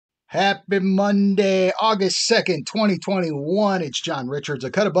Happy Monday, August 2nd, 2021. It's John Richards,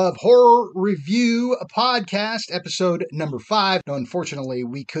 A Cut Above Horror Review Podcast, episode number 5. No, unfortunately,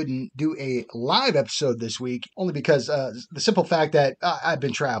 we couldn't do a live episode this week, only because the simple fact that I've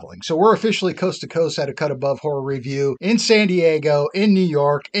been traveling. So we're officially coast to coast at A Cut Above Horror Review in San Diego, in New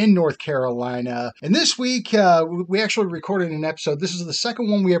York, in North Carolina. And this week, we actually recorded an episode. This is the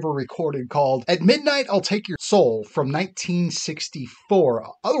second one we ever recorded called At Midnight, I'll Take Your Soul from 1964,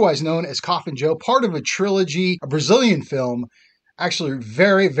 otherwise known as Coffin Joe, part of a trilogy, a Brazilian film, actually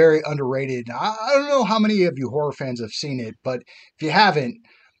very, very underrated. I don't know how many of you horror fans have seen it, but if you haven't,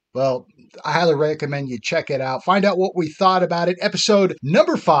 well, I highly recommend you check it out. Find out what we thought about it. Episode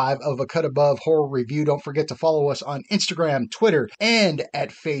number 5 of A Cut Above Horror Review. Don't forget to follow us on Instagram, Twitter, and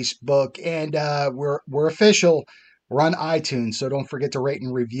at Facebook. And we're official. We're on iTunes, so don't forget to rate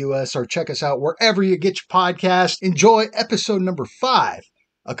and review us or check us out wherever you get your podcast. Enjoy episode number 5.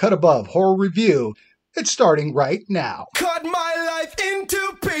 A Cut Above Horror Review. It's starting right now. Cut my life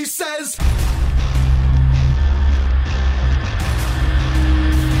into pieces.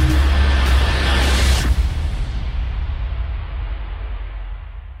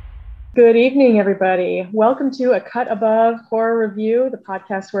 Good evening, everybody. Welcome to A Cut Above Horror Review, the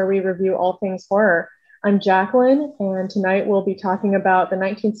podcast where we review all things horror. I'm Jacqueline, and tonight we'll be talking about the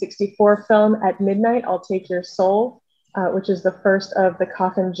 1964 film At Midnight, I'll Take Your Soul, which is the first of the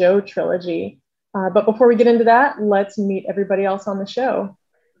Coffin Joe trilogy. But before we get into that, let's meet everybody else on the show.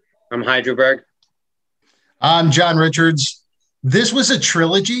 I'm Heidelberg. I'm John Richards. This was a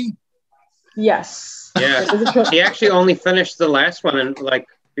trilogy? Yes. Yeah. He actually only finished the last one in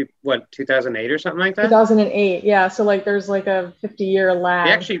 2008 or something like that? 2008, yeah. So there's a 50-year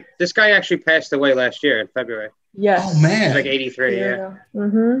lag. This guy actually passed away last year in February. Yes. Oh, man. He's 83, yeah.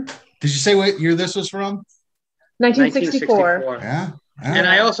 Mm-hmm. Did you say what year this was from? 1964. Yeah. And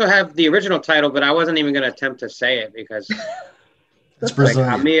I also have the original title, but I wasn't even going to attempt to say it because it's Brazilian.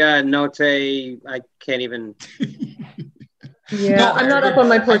 Amia Note, I can't even. Yeah, no, I'm not up on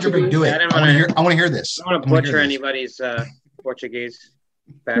my Portuguese. Do it. I want to hear this. I don't want to butcher anybody's Portuguese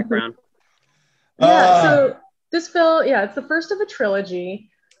background. So this film, it's the first of a trilogy.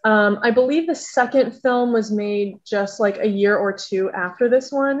 I believe the second film was made just a year or two after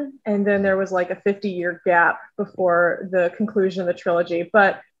this one, and then there was a 50-year gap before the conclusion of the trilogy.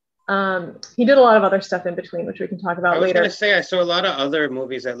 But he did a lot of other stuff in between, which we can talk about later. I was going to say I saw a lot of other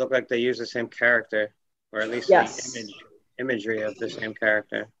movies that look like they use the same character, or at least the imagery of the same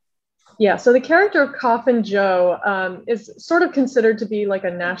character. Yeah, so the character of Coffin Joe is sort of considered to be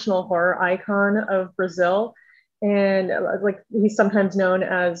a national horror icon of Brazil. And he's sometimes known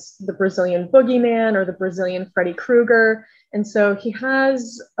as the Brazilian boogeyman or the Brazilian Freddy Krueger. And so he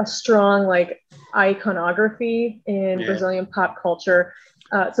has a strong iconography in Brazilian pop culture.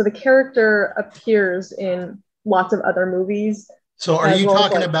 So the character appears in lots of other movies. So are you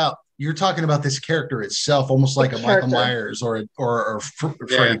talking about? You're talking about this character itself, almost like a Michael Myers or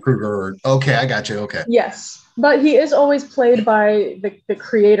Freddy Krueger. Okay, I got you. Okay. Yes, but he is always played by the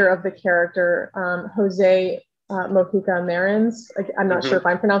creator of the character, Jose Mojica Marins. I'm not sure if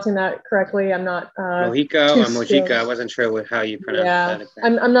I'm pronouncing that correctly. I'm not. Mojica or Mojica. I wasn't sure how you pronounce that.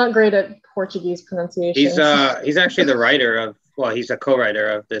 I'm not great at Portuguese pronunciation. He's actually the writer of. Well, he's a co-writer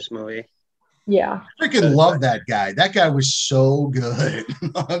of this movie. Yeah. I freaking love that guy. That guy was so good. He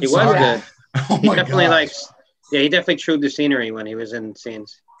was good. Oh my God. He definitely chewed the scenery when he was in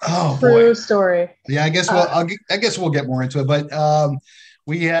scenes. Oh, true story. Yeah, I guess we'll get more into it. But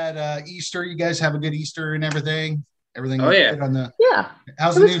we had Easter. You guys have a good Easter and everything. Everything. Oh yeah.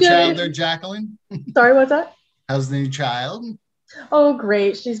 How's the new child there, Jacqueline? Sorry, what's that? How's the new child? Oh,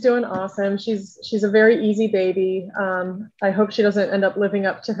 great. She's doing awesome. She's a very easy baby. I hope she doesn't end up living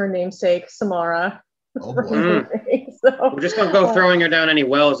up to her namesake, Samara. Oh, so, we're just going to go throwing her down any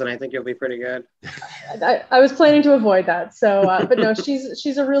wells, and I think you'll be pretty good. I was planning to avoid that. So, but no,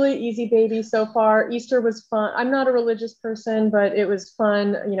 she's a really easy baby so far. Easter was fun. I'm not a religious person, but it was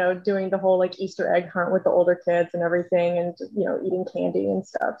fun, doing the whole Easter egg hunt with the older kids and everything, and eating candy and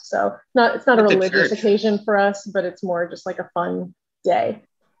stuff. So it's not a religious occasion for us, but it's more just a fun day.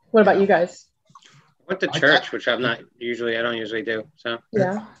 What about you guys? I went to church, which I don't usually do. So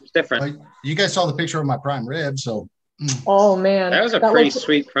yeah, it's different. You guys saw the picture of my prime rib, so. Oh man, that was a pretty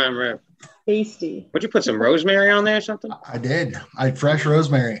sweet prime rib. Tasty. Would you put some rosemary on there or something? I did. I had fresh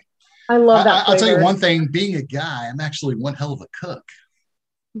rosemary. I love that. I'll tell you one thing. Being a guy, I'm actually one hell of a cook.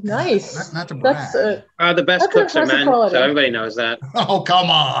 Nice. Not to brag. The best cooks are men, so everybody knows that. Oh, come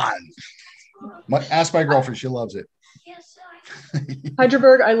on. Ask my girlfriend. She loves it.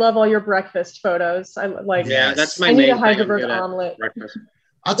 Heidelberg, I love all your breakfast photos. Yeah, that's my I main need a Heidelberg thing. omelet. Breakfast.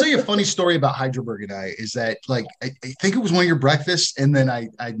 I'll tell you a funny story about Heidelberg and I is that like I think it was one of your breakfasts, and then I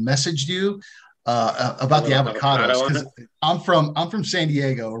messaged you about the avocados because I'm from San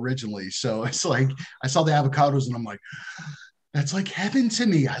Diego originally, so it's like I saw the avocados and I'm like, that's like heaven to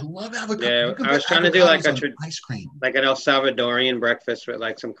me. I love avocados. Yeah, I was trying to do like ice cream, like an El Salvadorian breakfast with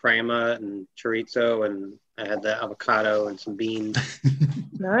like some crema and chorizo, and I had the avocado and some beans.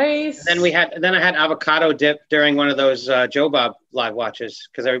 Nice. And then I had avocado dip during one of those Joe Bob live watches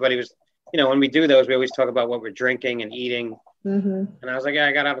because everybody was, when we do those, we always talk about what we're drinking and eating. Mm-hmm. And I was like, yeah,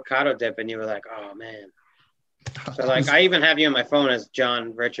 I got avocado dip, and you were like, oh man. So like I even have you on my phone as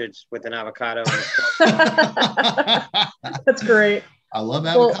John Richards with an avocado. That's great. I love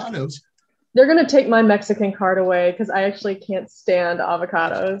avocados. Well, they're gonna take my Mexican card away because I actually can't stand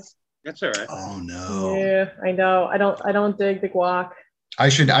avocados. That's all right. Oh no. Yeah, I know. I don't dig the guac. I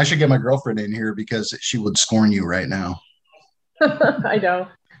should get my girlfriend in here because she would scorn you right now. I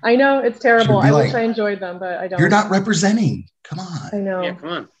know it's terrible. I wish I enjoyed them, but I don't. You're not representing. Come on. I know. Yeah, come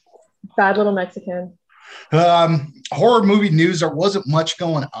on. Bad little Mexican. Horror movie news. There wasn't much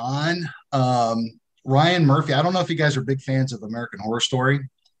going on. Ryan Murphy. I don't know if you guys are big fans of American Horror Story.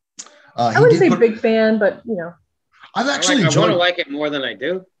 I wouldn't say big fan, but I've actually I want to like it more than I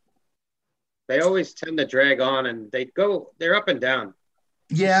do. They always tend to drag on, and they're up and down.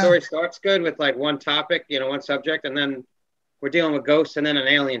 Yeah. The story starts good with like one topic, one subject, and then we're dealing with ghosts, and then an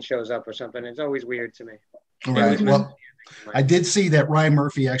alien shows up or something. It's always weird to me. Right. Well, I did see that Ryan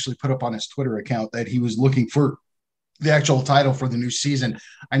Murphy actually put up on his Twitter account that he was looking for the actual title for the new season.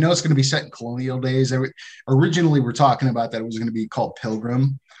 I know it's going to be set in colonial days. Originally, we're talking about that it was going to be called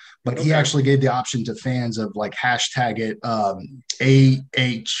Pilgrim, but he actually gave the option to fans of like hashtag it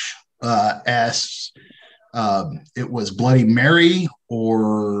AHS. It was Bloody Mary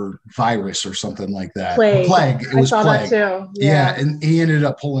or virus or something like that. Plague. It was plague. That too. Yeah, and he ended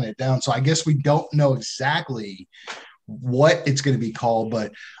up pulling it down. So I guess we don't know exactly what it's going to be called,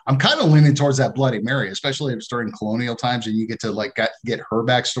 but I'm kind of leaning towards that Bloody Mary, especially if it's during colonial times and you get to like get her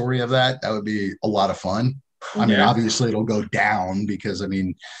backstory of that. That would be a lot of fun. I mean, obviously it'll go down because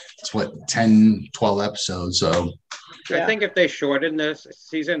it's what 10, 12 episodes. So I think if they shortened this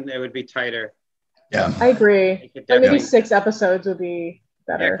season, it would be tighter. Yeah, I agree. Maybe 6 episodes would be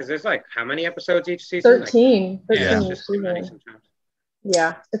better. Yeah, because there's like how many episodes each season? 13. Like, yeah, just too many sometimes.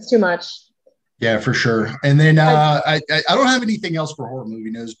 Yeah, it's too much. Yeah, for sure. And then I don't have anything else for horror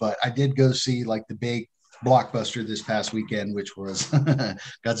movie news, but I did go see like the big blockbuster this past weekend, which was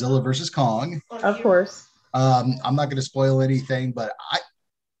Godzilla versus Kong. Of course. I'm not going to spoil anything, but I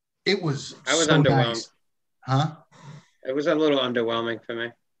was so underwhelmed. Nice. Huh? It was a little underwhelming for me.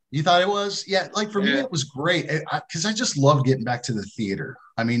 You thought it was? Yeah, like for me, it was great because I just loved getting back to the theater.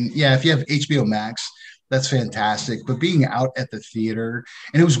 I mean, yeah, if you have HBO Max, that's fantastic. But being out at the theater,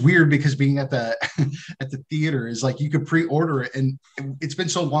 and it was weird because being at the theater is like you could pre-order it, and it's been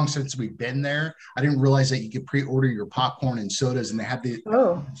so long since we've been there. I didn't realize that you could pre-order your popcorn and sodas, and they have the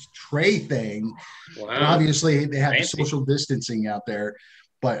tray thing. Wow. And obviously, they have the social distancing out there.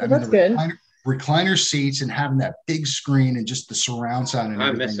 But that's good. Recliner seats and having that big screen and just the surround sound and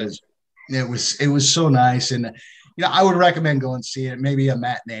everything. It was so nice. And I would recommend going and see it. Maybe a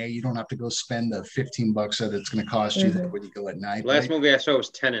matinee. You don't have to go spend the $15 that it's going to cost you when you go at night. Last movie I saw was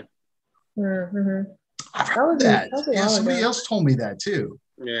Tenet. Mm-hmm. I've heard that. Yeah, somebody else told me that too.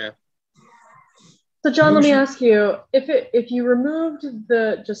 Yeah. So John, let me ask you, if you removed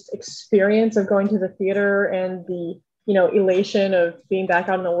the just experience of going to the theater and the elation of being back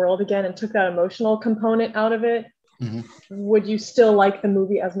out in the world again and took that emotional component out of it, would you still like the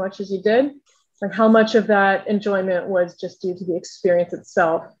movie as much as you did? Like how much of that enjoyment was just due to the experience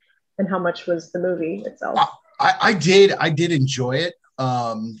itself and how much was the movie itself? I did enjoy it.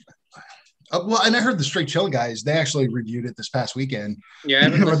 Well, and I heard the Straight Chill guys, they actually reviewed it this past weekend. Yeah.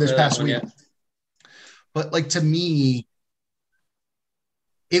 Or this past week. But like to me,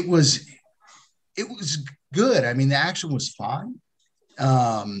 it was good. I mean, the action was fine.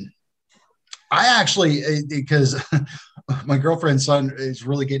 I actually, because my girlfriend's son is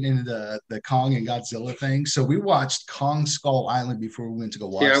really getting into the Kong and Godzilla thing. So we watched Kong Skull Island before we went to go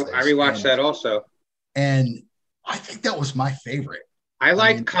watch this. I rewatched that also. And I think that was my favorite. I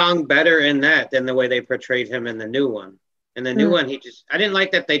liked Kong better in that than the way they portrayed him in the new one. In the new one, I didn't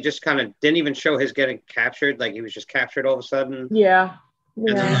like that they just kind of didn't even show his getting captured. Like he was just captured all of a sudden. Yeah.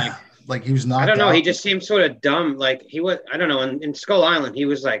 And then like he was not. I don't know. He just seemed sort of dumb. Like he was. I don't know. In Skull Island, he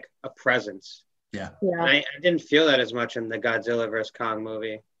was like a presence. Yeah. Yeah. I didn't feel that as much in the Godzilla vs Kong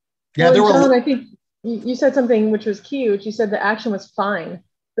movie. Yeah, John, I think you said something which was key, which you said the action was fine,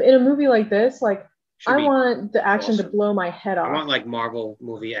 but in a movie like this, like I want the action to blow my head off. I want like Marvel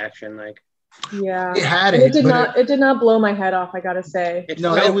movie action, like. Yeah, it had and it. It did not blow my head off. I gotta say. It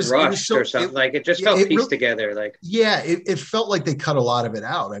was rushed or something. Like it just felt pieced together. Like it felt like they cut a lot of it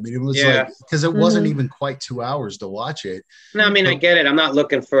out. I mean, it was like because it wasn't even quite 2 hours to watch it. No, I mean I get it. I'm not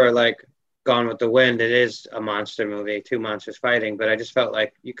looking for like Gone with the Wind. It is a monster movie, 2 monsters fighting, but I just felt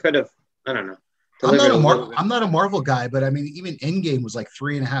like you could have. I don't know. I'm not a Marvel guy, but I mean, even Endgame was like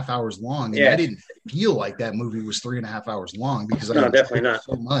 3.5 hours long, and I didn't feel like that movie was 3.5 hours long because I definitely not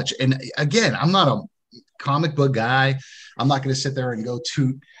so much. And again, I'm not a comic book guy. I'm not going to sit there and go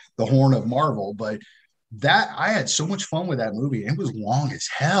toot the horn of Marvel, but that I had so much fun with that movie. It was long as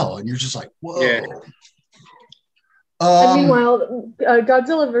hell, and you're just like, whoa. Yeah. And meanwhile,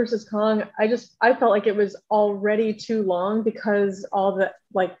 Godzilla versus Kong, I felt like it was already too long because all the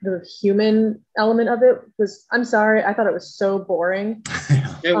human element of it was. I'm sorry, I thought it was so boring.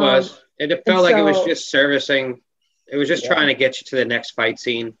 It was. It felt like it was just servicing. It was just trying to get you to the next fight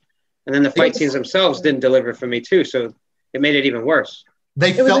scene, and then the fight scenes themselves didn't deliver for me too. So it made it even worse.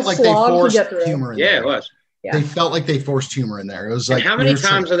 They felt like they forced humor in there. Yeah, it was. Yeah. They felt like they forced humor in there. It was like, and how many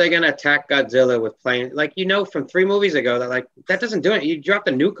times are they going to attack Godzilla with planes? Like, from 3 movies ago that doesn't do it. You dropped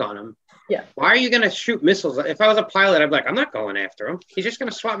a nuke on him. Yeah. Why are you going to shoot missiles? If I was a pilot, I'd be like, I'm not going after him. He's just going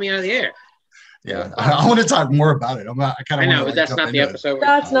to swat me out of the air. Yeah. I want to talk more about it. I know, but that's not the episode.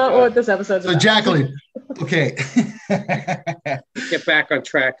 That's not what this episode is about. So Jacqueline, okay. Get back on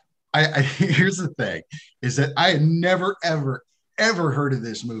track. Here's the thing is that I had never, ever heard of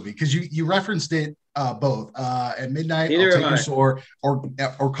this movie because you referenced it both at midnight. Either I'll take your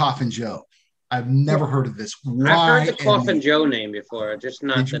or Coffin Joe. I've never heard of this. Why? I've heard the Coffin Joe name before, just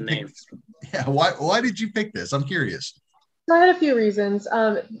not the name. Why did you pick this? I'm curious. I had a few reasons.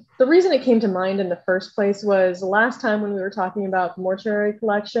 The reason it came to mind in the first place was last time when we were talking about the Mortuary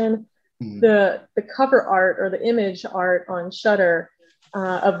Collection, the cover art or the image art on Shudder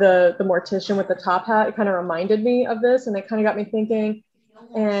of the mortician with the top hat, it kind of reminded me of this, and it kind of got me thinking.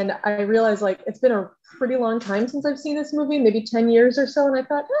 And I realized like it's been a pretty long time since I've seen this movie, maybe 10 years or so. And I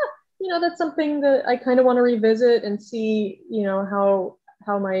thought, that's something that I kind of want to revisit and see, how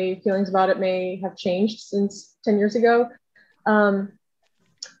my feelings about it may have changed since 10 years ago.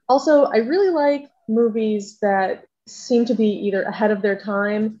 Also, I really like movies that seem to be either ahead of their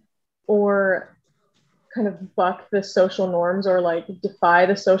time or kind of buck the social norms or like defy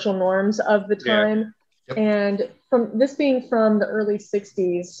the social norms of the time. Yeah. Yep. And from this being from the early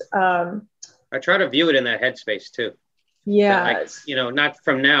 60s. I try to view it in that headspace too. Yeah. Not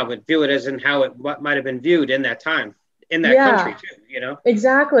from now, but view it as in what might have been viewed in that time, in that country too,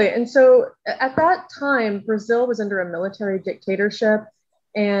 Exactly. And so at that time, Brazil was under a military dictatorship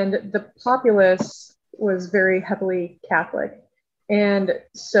and the populace was very heavily Catholic. And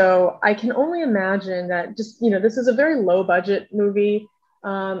so I can only imagine that this is a very low budget movie.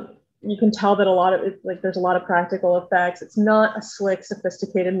 You can tell that a lot of it, like there's a lot of practical effects. It's not a slick,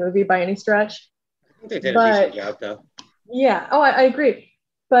 sophisticated movie by any stretch. I think they did a decent job though. Yeah. Oh, I agree.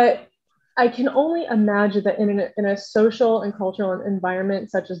 But I can only imagine that in a social and cultural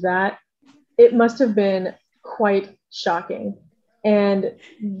environment such as that, it must have been quite shocking. And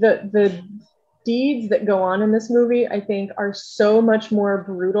the deeds that go on in this movie, I think, are so much more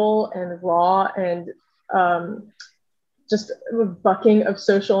brutal and raw and just a bucking of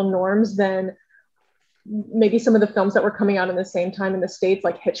social norms than maybe some of the films that were coming out in the same time in the States,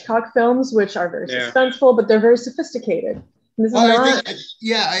 like Hitchcock films, which are very suspenseful, but they're very sophisticated. I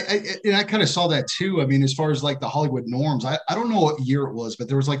kind of saw that too. I mean, as far as like the Hollywood norms, I don't know what year it was, but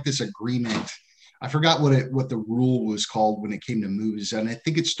there was like this agreement. I forgot what the rule was called when it came to movies. And I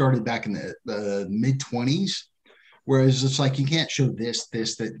think it started back in the mid-20s. Whereas it's like you can't show this,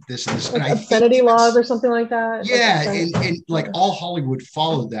 and like obscenity laws or something like that. Yeah, and like all Hollywood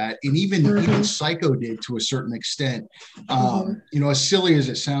followed that, and even Psycho did to a certain extent. As silly as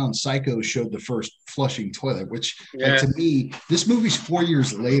it sounds, Psycho showed the first flushing toilet, which to me, this movie's 4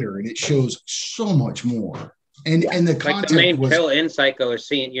 years later, and it shows so much more. And the content like the main kill in Psycho is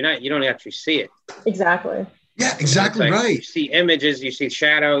seen. You don't actually see it. Exactly. Yeah, exactly right. You see images, you see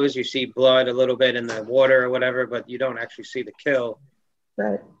shadows, you see blood a little bit in the water or whatever, but you don't actually see the kill.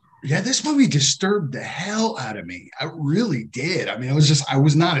 Right. Yeah, this movie disturbed the hell out of me. I really did. I mean, I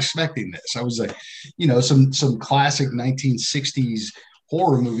was not expecting this. I was like, some classic 1960s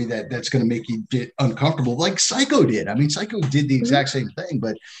horror movie that's going to make you get uncomfortable, like Psycho did. I mean, Psycho did the exact same thing,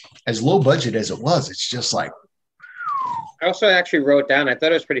 but as low budget as it was, it's just like. I also actually wrote down, I thought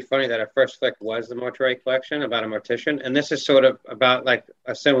it was pretty funny that our first flick was The Mortuary Collection about a mortician. And this is sort of about like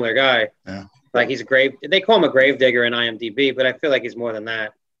a similar guy. Yeah. Like they call him a gravedigger in IMDb, but I feel like he's more than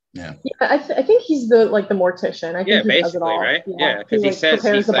that. Yeah. I think he's the mortician. I think he basically, does it all. right? Yeah, because he says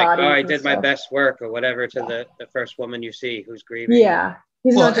prepares he's the like, bodies I and did my stuff. best work or whatever to the first woman you see who's grieving. Yeah,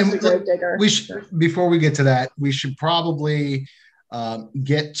 he's not just a grave digger. Before we get to that, we should probably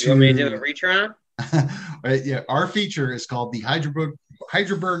get to. You want me to do a reach around? Right, yeah, our feature is called the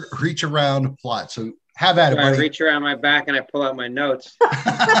Hydraberg Reach Around plot. So have at it, buddy. I reach around my back and I pull out my notes.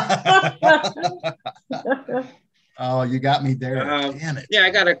 Oh, you got me there. Damn it. Yeah,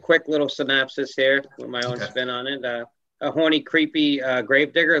 I got a quick little synopsis here with my own spin on it. A horny, creepy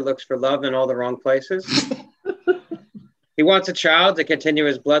gravedigger looks for love in all the wrong places. He wants a child to continue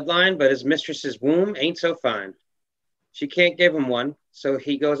his bloodline, but his mistress's womb ain't so fine. She can't give him one, so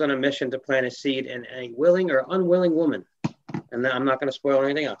he goes on a mission to plant a seed in a willing or unwilling woman. And I'm not going to spoil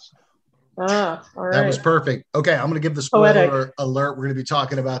anything else. All right. That was perfect. Okay, I'm going to give the spoiler alert. We're going to be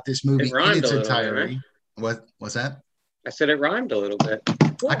talking about this movie in its entirety. What's that? I said it rhymed a little bit.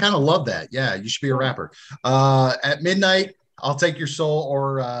 I kind of love that. Yeah, you should be a rapper. At midnight, I'll Take Your Soul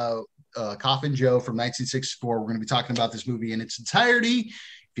or Coffin Joe from 1964. We're going to be talking about this movie in its entirety.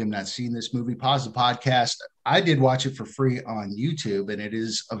 If you have not seen this movie, pause the podcast. I did watch it for free on YouTube, and it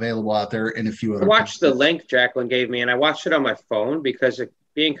is available out there in a few other. I watched the link Jacqueline gave me, and I watched it on my phone because it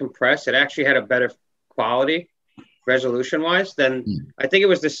being compressed, it actually had a better quality resolution-wise than I think it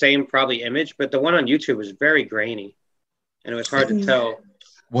was the same probably image, but the one on YouTube was very grainy, and it was hard to tell.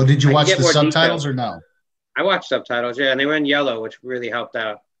 Well, did you watch the subtitles or no? I watched subtitles, yeah, and they were in yellow, which really helped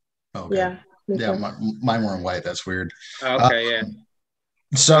out. Okay. Yeah, mine were in white. That's weird. Okay, yeah.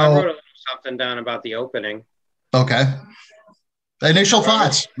 So I wrote something down about the opening. Okay. Initial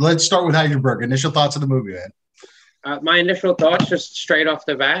thoughts. Let's start with Hydraberg. Initial thoughts of the movie, man. My initial thoughts, just straight off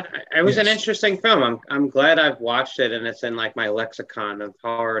the bat, it was an interesting film. I'm glad I've watched it, and it's in like my lexicon of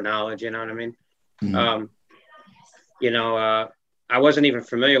horror knowledge. You know what I mean? Mm-hmm. I wasn't even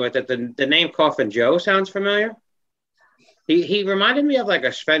familiar with it. The name Coffin Joe sounds familiar. He reminded me of like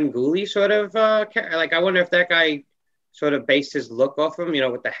a Svengoolie sort of like. I wonder if that guy sort of based his look off him,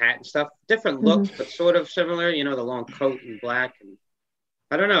 with the hat and stuff. Different looks, but sort of similar. The long coat and black. And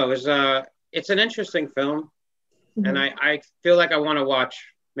I don't know. It was it's an interesting film. And I feel like I want to watch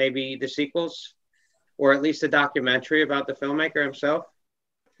maybe the sequels or at least a documentary about the filmmaker himself.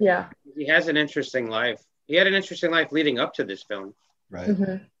 Yeah. He has an interesting life. He had an interesting life leading up to this film. Right.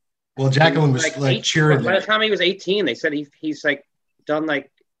 Mm-hmm. Well, Jacqueline was like cheering. By the time he was 18, they said he's like done like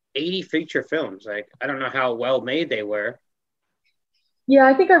 80 feature films. Like, I don't know how well made they were. Yeah,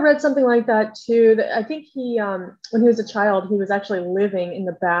 I think I read something like that too. I think he, when he was a child, he was actually living in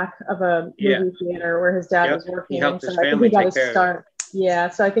the back of a movie theater where his dad was working. He helped his family. I think he got his start. Yeah,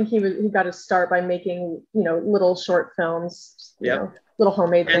 so I think he got his start by making little short films, little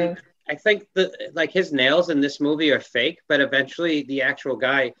homemade things. I think that his nails in this movie are fake, but eventually the actual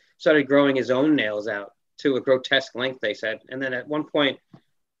guy started growing his own nails out to a grotesque length. They said, and then at one point,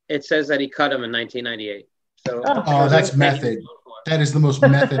 it says that he cut them in 1998. So that's method. That is the most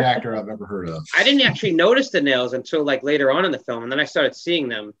method actor I've ever heard of. I didn't actually notice the nails until like later on in the film, and then I started seeing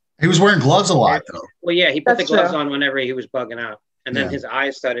them. He was wearing gloves a lot, though. Well, yeah, he put the gloves on whenever he was bugging out, and then his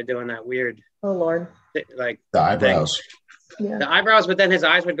eyes started doing that weird. Oh Lord! Like the eyebrows. Yeah. The eyebrows, but then his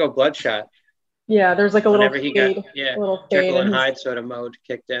eyes would go bloodshot. Yeah, there's like a little fade. A little fade. Jekyll and Hyde sort of mode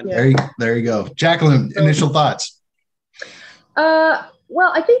kicked in. Yeah. There you go, Jacqueline. Initial thoughts.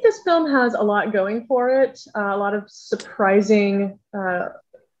 Well, I think this film has a lot going for it. A lot of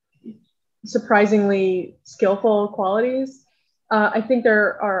surprisingly skillful qualities. I think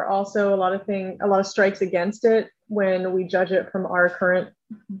there are also a lot of strikes against it when we judge it from our current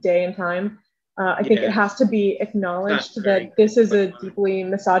day and time. I think it has to be acknowledged that this is a deeply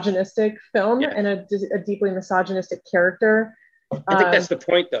misogynistic film and a deeply misogynistic character. I think that's the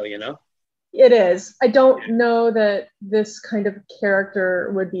point, though, It is. I don't know that this kind of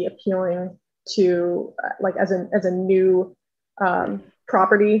character would be appealing to as a new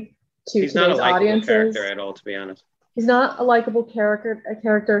property to He's not a likable audiences. Character at all, to be honest. He's not a likable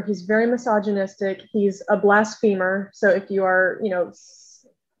character. He's very misogynistic. He's a blasphemer. So if you are,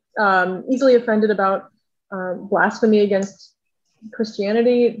 easily offended about blasphemy against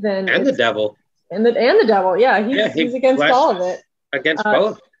Christianity, then the devil and the devil, he's against all of it. Against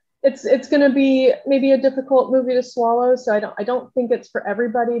both. It's going to be maybe a difficult movie to swallow. So I don't think it's for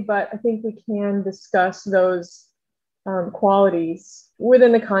everybody, but I think we can discuss those qualities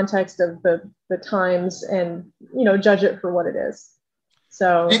within the context of the times and, judge it for what it is.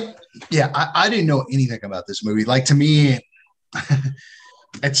 So. I didn't know anything about this movie. Like, to me,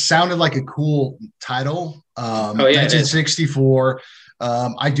 it sounded like a cool title. 1964.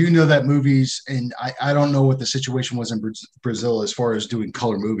 I do know that movies, and I don't know what the situation was in Brazil as far as doing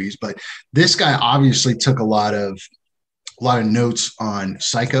color movies, but this guy obviously took a lot of notes on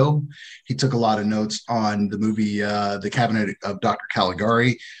Psycho. He took a lot of notes on the movie The Cabinet of Dr.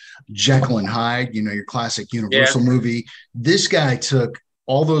 Caligari, Jekyll and Hyde, your classic Universal movie. This guy took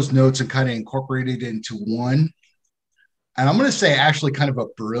all those notes and kind of incorporated into one. And I'm going to say actually kind of a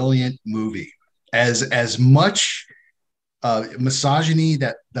brilliant movie. As much misogyny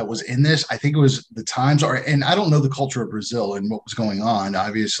that was in this, I think it was the times are, and I don't know the culture of Brazil and what was going on.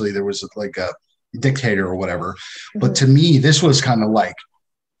 Obviously there was like a dictator or whatever, but to me, this was kind of like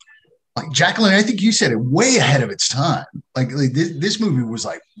Jacqueline, I think you said it, way ahead of its time. Like this movie was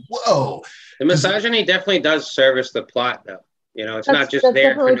like, whoa. The misogyny definitely does service the plot, though. It's not just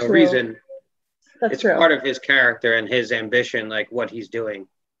there for no reason. It's true. Part of his character and his ambition, like what he's doing.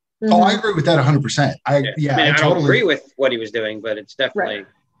 Mm-hmm. Oh, I agree with that 100%. I don't agree with what he was doing, but it's definitely.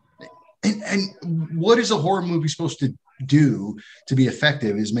 Right. And what is a horror movie supposed to do to be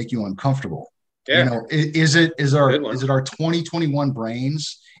effective? Is make you uncomfortable. Yeah. Is our 2021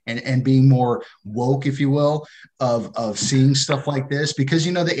 brains and being more woke, if you will, of seeing stuff like this? Because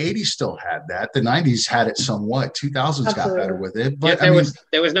the 80s still had that, the 90s had it somewhat, 2000s got better with it. But there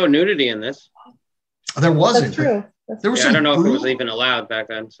was no nudity in this. There wasn't. That's true. There was I don't know if it was even allowed back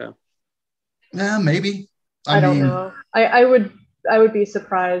then. So yeah, maybe. I don't know. I would be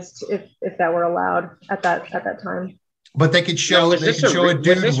surprised if that were allowed at that time. But they could show a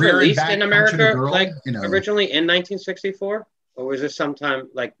dude rearing back in America, girl, originally in 1964, or was this sometime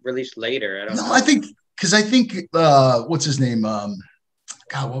released later? I don't know. I think what's his name?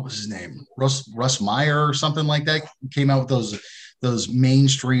 What was his name? Russ Meyer or something like that came out with those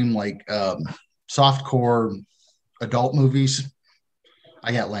mainstream softcore adult movies.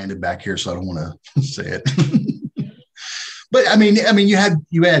 I got landed back here, so I don't want to say it. But I mean, you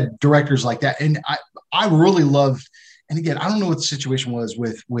had directors like that, and I really loved. And again, I don't know what the situation was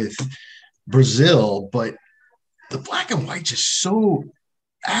with Brazil, but the black and white just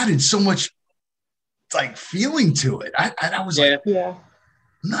added so much feeling to it. I was I'm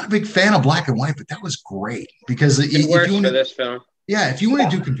not a big fan of black and white, but that was great because it works for this film. Yeah, if you want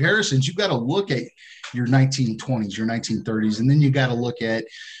to do comparisons, you've got to look at your 1920s, your 1930s, and then you got to look at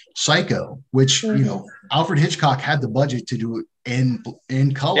Psycho, which Alfred Hitchcock had the budget to do it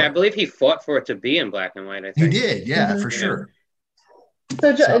in color. Yeah, I believe he fought for it to be in black and white. I think he did, for sure.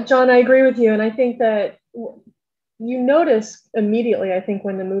 So, John, I agree with you, and I think that you notice immediately. I think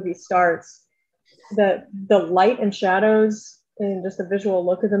when the movie starts, that the light and shadows and just the visual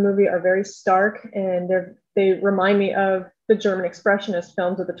look of the movie are very stark, and they remind me of the German expressionist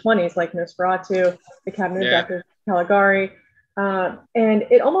films of the 20s, like Nosferatu, The Cabinet of Dr. Caligari. And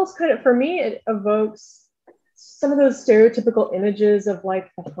it almost for me, it evokes some of those stereotypical images of the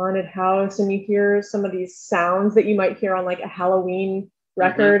haunted house, and you hear some of these sounds that you might hear on a Halloween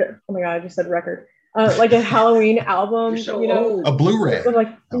record. Mm-hmm. Oh my God, I just said record. Like a Halloween album, a Blu-ray,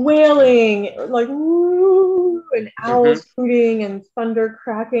 wailing, woo, and owls hooting and thunder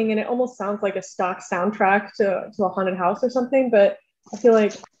cracking, and it almost sounds like a stock soundtrack to a haunted house or something. But I feel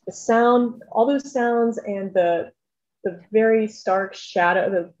like the sound, all those sounds, and the very stark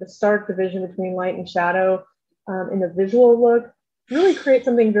shadow, the stark division between light and shadow, in the visual look, really creates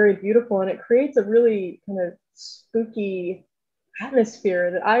something very beautiful, and it creates a really kind of spooky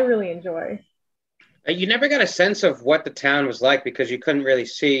atmosphere that I really enjoy. You never got a sense of what the town was like because you couldn't really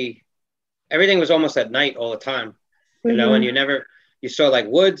see. Everything was almost at night all the time, and you saw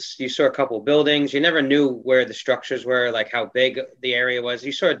woods, you saw a couple of buildings. You never knew where the structures were, how big the area was.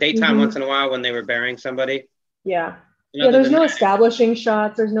 You saw a daytime once in a while when they were burying somebody. Yeah. There's no establishing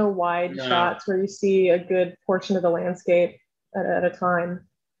shots. There's no wide shots where you see a good portion of the landscape at a time.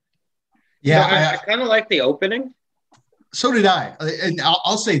 Yeah. I kind of like the opening. So did I. And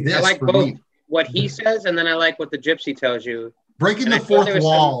I'll say this. I like both what he says, and then I like what the gypsy tells you. Breaking the fourth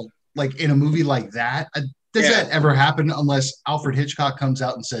wall, in a movie like that, does that ever happen unless Alfred Hitchcock comes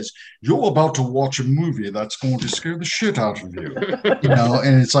out and says, "You're about to watch a movie that's going to scare the shit out of you,"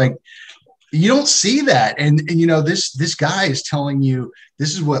 and it's you don't see that, and this guy is telling you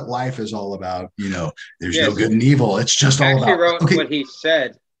this is what life is all about. There's no good and evil. It's just all about. Wrote what he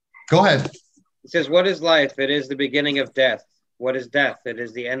said. Go ahead. He says, "What is life? It is the beginning of death. What is death? It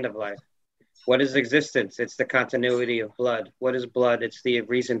is the end of life. What is existence? It's the continuity of blood. What is blood? It's the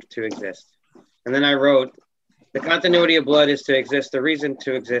reason to exist." And then I wrote, "The continuity of blood is to exist. The reason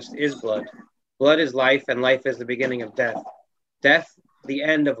to exist is blood. Blood is life, and life is the beginning of death. Death, the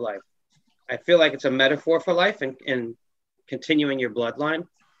end of life." I feel like it's a metaphor for life and continuing your bloodline.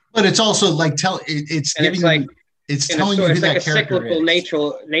 But it's also it's it's In a telling you sort, who it's like that a character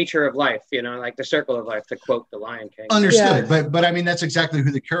cyclical is. nature of life, like the circle of life, to quote the Lion King. Understood, Yeah. but I mean that's exactly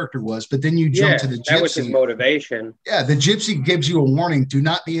who the character was. But then you jump Yeah, to the that was his gypsy. motivation. Yeah, the gypsy gives you a warning: do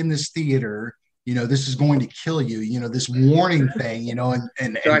not be in this theater. This is going to kill you. This warning thing. And So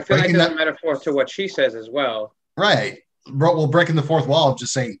I feel like breaking there's a that metaphor to what she says as well. right. Well, breaking the fourth wall of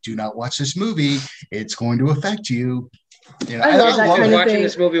just saying, do not watch this movie. It's going to affect you. I love that kind of Watching thing.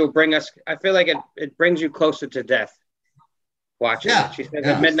 this movie will bring us. I feel like it brings you closer to death. Watching it. She says,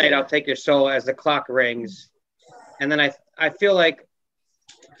 at midnight, I'll take your soul as the clock rings. And then I feel like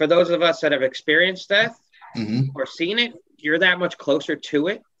for those of us that have experienced death or seen it, you're that much closer to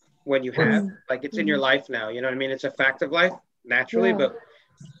it when you have. Like, it's in your life now. You know what I mean? It's a fact of life, naturally. Yeah.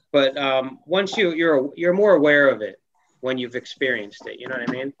 But once you're more aware of it when you've experienced it. You know what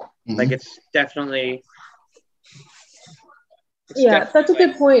I mean? Like, it's definitely. That's a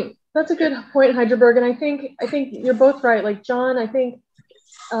good point. That's a good point, Heidelberg. And I think you're both right. Like, John, I think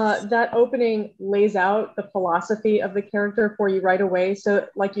that opening lays out the philosophy of the character for you right away. So,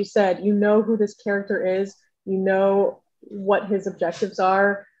 like you said, you know who this character is. You know what his objectives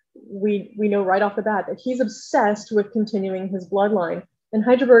are. We know right off the bat that he's obsessed with continuing his bloodline. And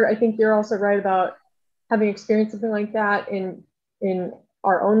Heidelberg, I think you're also right about having experienced something like that in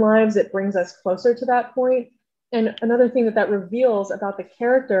our own lives. It brings us closer to that point. And another thing that reveals about the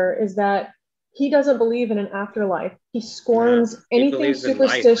character is that he doesn't believe in an afterlife. He scorns anything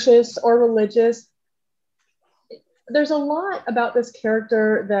superstitious or religious. There's a lot about this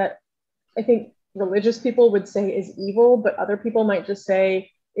character that I think religious people would say is evil, but other people might just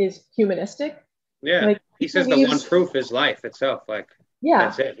say is humanistic. Yeah, like, he says the one proof is life itself. Like,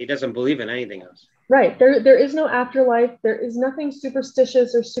 that's it. He doesn't believe in anything else. Right. There is no afterlife. There is nothing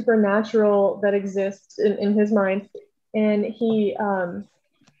superstitious or supernatural that exists in his mind. And he,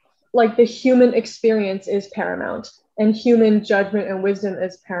 like, the human experience is paramount, and human judgment and wisdom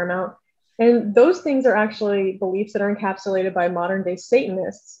is paramount. And those things are actually beliefs that are encapsulated by modern day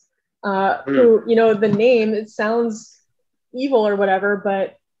Satanists, who, the name, it sounds evil or whatever,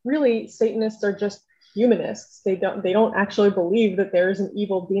 but really Satanists are just humanists. They don't actually believe that there is an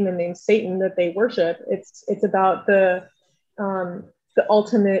evil demon named Satan that they worship. It's about the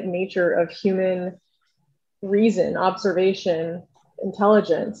ultimate nature of human reason, observation,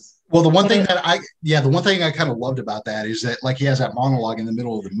 intelligence. Well, the one thing I kind of loved about that is that, like, he has that monologue in the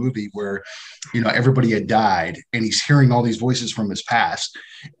middle of the movie where, everybody had died and he's hearing all these voices from his past.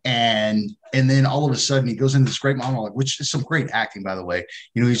 And then all of a sudden he goes into this great monologue, which is some great acting, by the way.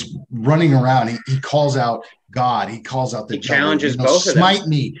 He's running around. He calls out God. He calls out the devil. Challenges both of them. Smite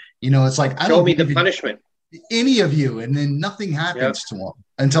me. It's like, I don't show me the punishment. Any of you, and then nothing happens to him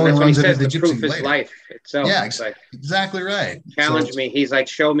until he runs into the gypsy proof later. Is life itself. Yeah, exactly right. Challenge me. He's like,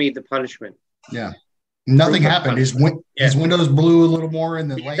 show me the punishment. Yeah, nothing happened. His windows blew a little more, and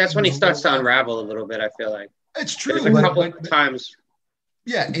then that's when he starts to unravel a little bit. I feel like it's true. There's a couple of times.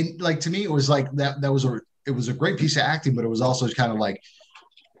 Yeah, and like, to me, it was like that. It was a great piece of acting, but it was also kind of like,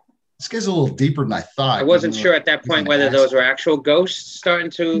 this guy's a little deeper than I thought. I wasn't sure at that point whether those were actual ghosts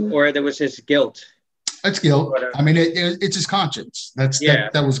starting to, or there was his guilt. That's guilt. I mean, it's his conscience.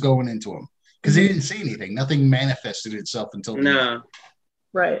 That was going into him, because he didn't see anything. Nothing manifested itself until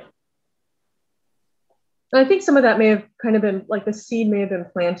right. And I think some of that may have kind of been like the seed may have been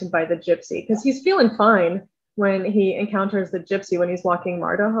planted by the gypsy, because he's feeling fine when he encounters the gypsy when he's walking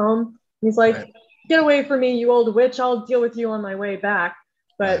Marta home. He's like, "Get away from me, you old witch! I'll deal with you on my way back."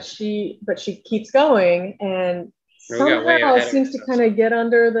 But she keeps going, and somehow seems to kind of get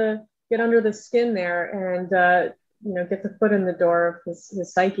under the skin there, and get the foot in the door of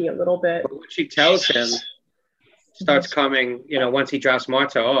his psyche a little bit. But what she tells him starts coming, once he drops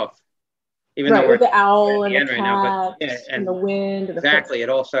Marta off. Even though we're the owl and the cat now, and the wind. And it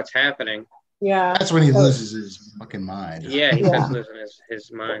all starts happening. Yeah. That's when he loses his fucking mind. Yeah, he starts losing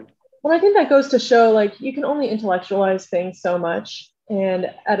his mind. Well, I think that goes to show, like, you can only intellectualize things so much. And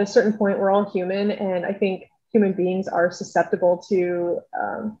at a certain point, we're all human. And I think human beings are susceptible to,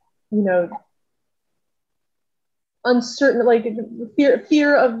 uncertain, like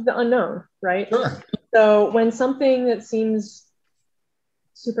fear of the unknown, right? Sure. So when something that seems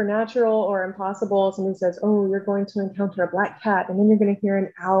supernatural or impossible, somebody says, "Oh, you're going to encounter a black cat, and then you're going to hear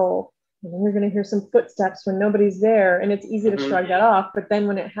an owl, and then you're going to hear some footsteps when nobody's there," and it's easy to shrug that off. But then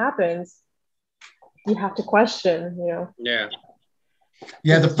when it happens, you have to question,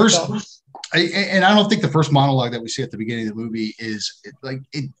 Yeah, the first, and I don't think the first monologue that we see at the beginning of the movie is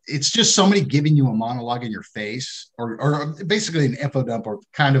it's just somebody giving you a monologue in your face, or basically an info dump, or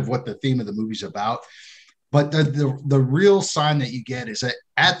kind of what the theme of the movie's about. But the real sign that you get is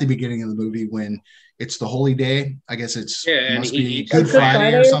at the beginning of the movie when it's the holy day. I guess it and must he be eats Good it.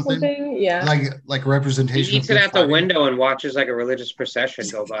 Friday or something. Yeah. Like representation. He eats of it Good at the Friday. window and watches like a religious procession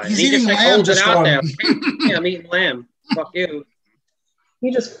go by. He's and he eating just like lamb holds it just out on. there. Yeah, I'm eating lamb. Fuck you.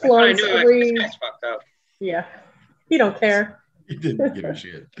 He just I floods knew every. this guy's fucked up. Yeah. He don't care. He didn't give a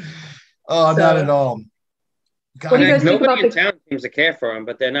shit. Oh, So- not at all. God, What do you guys think Nobody about in the- town seems to care for him,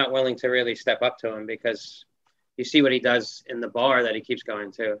 but they're not willing to really step up to him because you see what he does in the bar that he keeps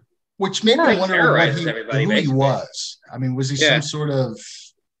going to. which made me He wonder terrorizes who everybody, he basically. was. I mean, was he some sort of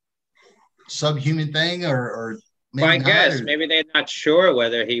subhuman thing, or maybe Well, I not, guess or- maybe they're not sure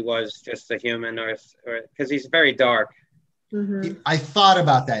whether he was just a human or because he's very dark. Mhm. I thought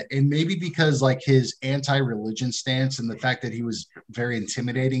about that, and maybe because like his anti-religion stance and the fact that he was very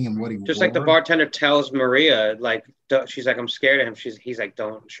intimidating in what he Just wore. like the bartender tells Maria, like she's like, I'm scared of him. He's like,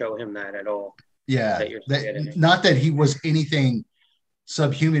 don't show him that at all. Yeah, that you're scared of him. not that he was anything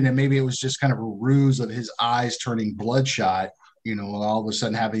subhuman, and maybe it was just kind of a ruse of his eyes turning bloodshot. You know, all of a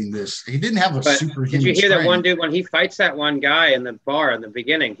sudden having this. He didn't have a But superhuman. did you hear that strength. one dude when he fights that one guy in the bar in the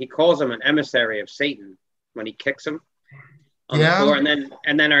beginning? He calls him an emissary of Satan when he kicks him on the floor,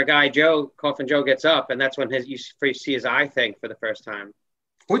 and then our guy Coffin Joe gets up, and that's when you see his eye thing for the first time.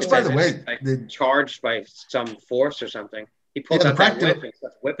 Which, by the way, charged by some force or something. He pulls Yeah, out that whip and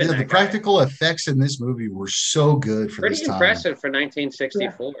starts whipping that the guy. practical effects in this movie were so good for Pretty this time. impressive for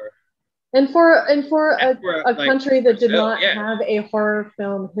 1964. And for a like, country that did Brazil, not have a horror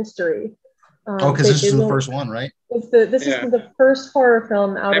film history. Because this is the first one, right? This is the first horror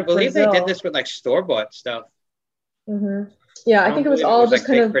film out of Brazil. I believe they did this with like store-bought stuff. Mm-hmm. Yeah, I think it was all just like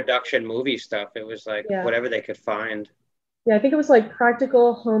kind big of production movie stuff. It was like whatever they could find. Yeah, I think it was like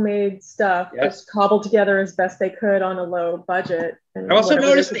practical homemade stuff, just cobbled together as best they could on a low budget. And I also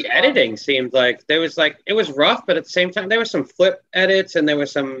noticed the editing seemed like it was rough, but at the same time there was some flip edits and there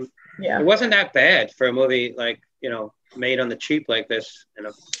was some. Yeah, it wasn't that bad for a movie like made on the cheap like this. It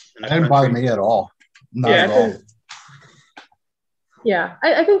didn't bother me at all. Not at all. Yeah,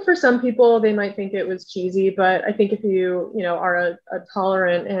 I think for some people they might think it was cheesy, but I think if you are a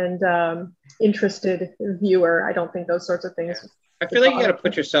tolerant and interested viewer, I don't think those sorts of things. I feel like you got to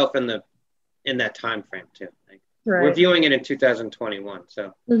put yourself in that time frame too. Like, right. We're viewing it in 2021,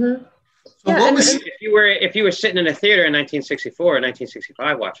 so. Mm-hmm. So what was if you were sitting in a theater in 1964 or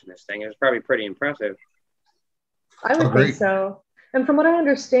 1965 watching this thing, it was probably pretty impressive. I would think so. And from what I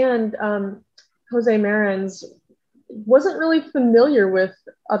understand, Jose Marins wasn't really familiar with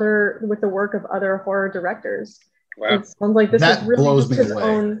the work of other horror directors. Wow. It sounds like this is really blows just me his away.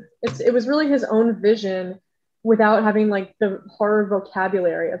 own. It was really his own vision, without having like the horror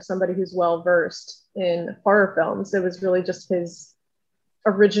vocabulary of somebody who's well versed in horror films. It was really just his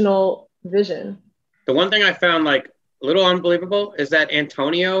original vision. The one thing I found like a little unbelievable is that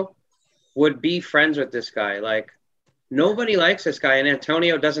Antonio would be friends with this guy. Like nobody likes this guy, and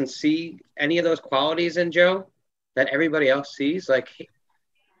Antonio doesn't see any of those qualities in Joe that everybody else sees. Like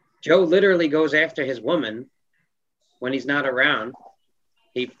Joe literally goes after his woman when he's not around.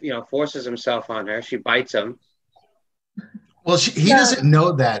 He forces himself on her. She bites him. Well, he doesn't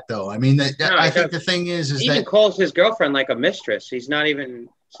know that though. I mean, I think the thing is he even calls his girlfriend like a mistress. It's not even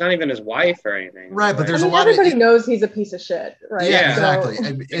his wife or anything. Right, but there's a lot. Everybody knows he's a piece of shit, right? Yeah, exactly. So,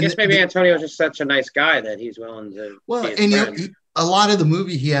 and I guess maybe Antonio's just such a nice guy that he's willing to. Well, be his and friend. a lot of the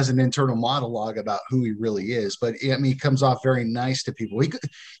movie, he has an internal monologue about who he really is. But I mean, he comes off very nice to people.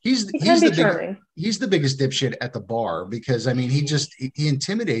 He's the biggest dipshit at the bar because I mean, he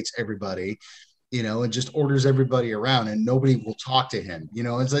intimidates everybody. And just orders everybody around, and nobody will talk to him.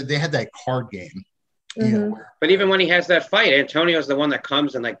 It's like they had that card game. Mm-hmm. But even when he has that fight, Antonio's the one that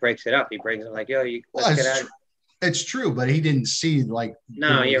comes and like breaks it up. He brings it like, "Yo, let's get out." It's true, but he didn't see like.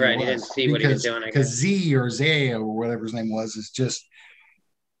 No, you're right. He didn't see what he was doing. Because Z or Zay or whatever his name was is just,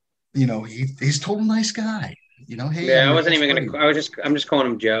 he's a total nice guy. Hey. Yeah, I wasn't even gonna. I'm just calling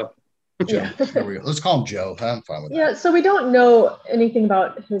him Joe. Joe. There we go. Let's call him Joe. I'm fine with that. Yeah, so we don't know anything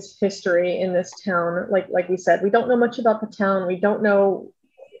about his history in this town. Like we said, we don't know much about the town. We don't know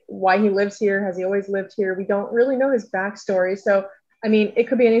why he lives here. Has he always lived here? We don't really know his backstory. So, I mean, it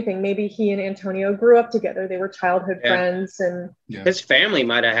could be anything. Maybe he and Antonio grew up together. They were childhood friends. And his family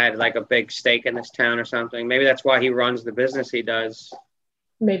might have had like a big stake in this town or something. Maybe that's why he runs the business he does.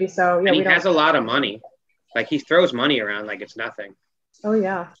 Maybe so. Yeah, and he has a lot of money. Like he throws money around like it's nothing. Oh,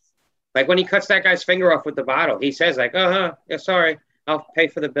 yeah. Like when he cuts that guy's finger off with the bottle, he says like, yeah, sorry, I'll pay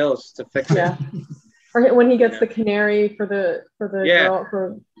for the bills to fix it. Yeah. Or when he gets the canary for the girl,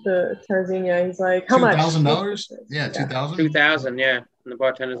 for the Tarzania, he's like, how much? $2,000? Yeah, $2,000. $2,000, yeah. And the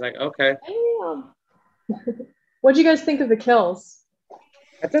bartender's like, okay. Damn. What'd you guys think of the kills?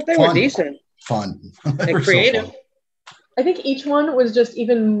 I thought they were decent. Fun. They were creative. So I think each one was just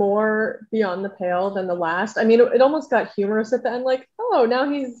even more beyond the pale than the last. I mean, it almost got humorous at the end, like, oh, now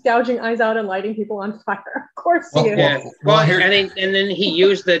he's gouging eyes out and lighting people on fire. Of course he is. Yeah. Well, and then he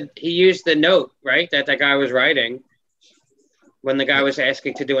used the note, right, that guy was writing when the guy was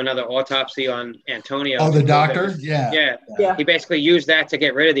asking to do another autopsy on Antonio. Oh, the doctor? Yeah. He basically used that to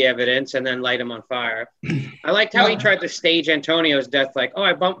get rid of the evidence and then light him on fire. I liked how he tried to stage Antonio's death, like, oh,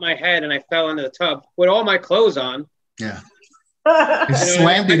 I bumped my head and I fell into the tub with all my clothes on. Yeah. He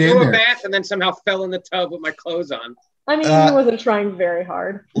slammed it in there. I took a bath and then somehow fell in the tub with my clothes on. I mean, he wasn't trying very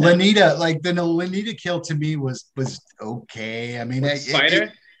hard. Lanita, like the Lanita kill to me was okay. I mean,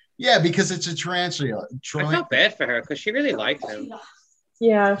 spider. Yeah, because it's a tarantula. I felt bad for her because she really liked him.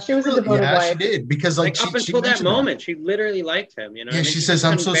 Yeah, she was a devoted wife. Yeah, she did because like up until that moment, she literally liked him. You know, yeah, she says,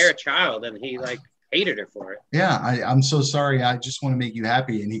 "I'm so bear a child," and he like hated her for it. Yeah, I'm so sorry. I just want to make you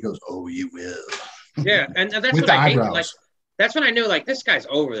happy, and he goes, "Oh, you will." Yeah, and that's what I hate. Like, that's when I knew, like, this guy's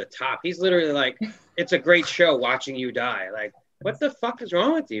over the top. He's literally like, it's a great show watching you die. Like, what the fuck is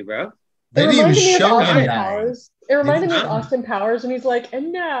wrong with you, bro? They didn't even show him dying. It reminded me of Austin Powers when he's like,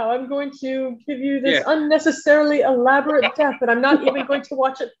 and now I'm going to give you this unnecessarily elaborate death, and I'm not even going to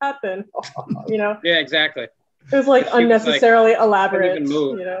watch it happen. You know? Yeah, exactly. It was like unnecessarily elaborate,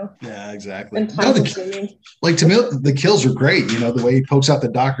 you know? Yeah, exactly. And time-consuming. Like, to me, the kills are great. You know, the way he pokes out the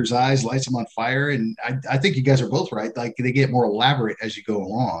doctor's eyes, lights him on fire. And I think you guys are both right. Like, they get more elaborate as you go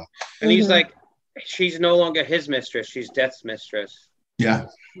along. And he's like, she's no longer his mistress. She's Death's mistress. Yeah.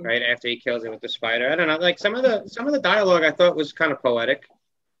 Right after he kills her with the spider. I don't know. Like, some of the dialogue I thought was kind of poetic.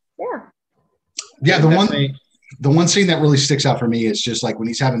 Yeah. Yeah, the one scene that really sticks out for me is just like when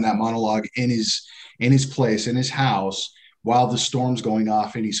he's having that monologue in his place, in his house, while the storm's going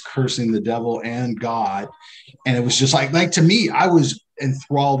off and he's cursing the devil and God. And it was just like to me, I was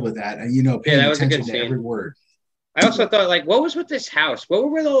enthralled with that. And, you know, paying attention to every word. I also thought, like, what was with this house? What were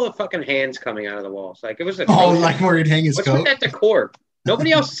with all the fucking hands coming out of the walls? Like, it was like where he'd hang his coat? What's with that decor?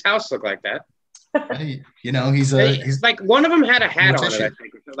 Nobody else's house looked like that. You know, he's like, one of them had a hat on it, I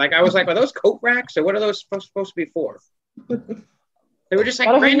think. Like, I was like, are those coat racks or what are those supposed to be for? They were just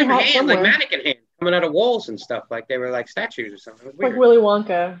like random hands, like mannequin hands coming out of walls and stuff. Like they were like statues or something. It was weird. Like Willy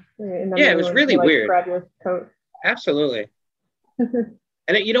Wonka. Yeah, it was really weird. Grab your coat. Absolutely.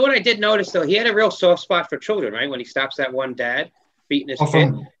 And you know what I did notice, though? He had a real soft spot for children, right? When he stops that one dad beating his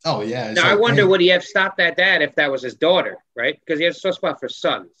kid. Oh, yeah. Now, I wonder, would he have stopped that dad if that was his daughter, right? Because he has a soft spot for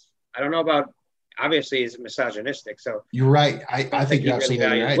sons. I don't know about, obviously, he's misogynistic. So you're right. I think you're absolutely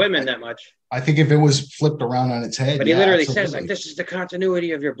really right. Women that much. I think if it was flipped around on its head. But he literally says, like, this is the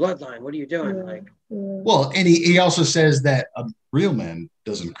continuity of your bloodline. What are you doing? Yeah. Like, well, and he also says that a real man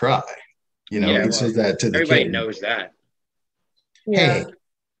doesn't cry. You know, he says that to the everybody kid. knows that. Hey,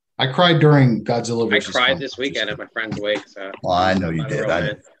 I cried during Godzilla vs. I cried this weekend at my friend's wake. So. Well, I know you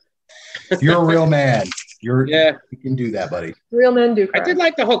did. You're a real man. You can do that, buddy. Real men do cry. I did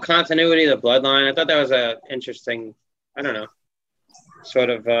like the whole continuity of the bloodline. I thought that was a interesting, I don't know, sort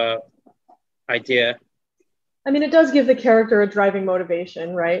of idea. I mean, it does give the character a driving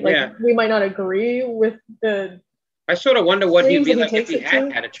motivation, right? Like, we might not agree with the. I sort of wonder what he'd be like if he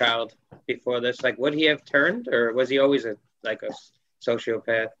had a child before this. Like, would he have turned, or was he always a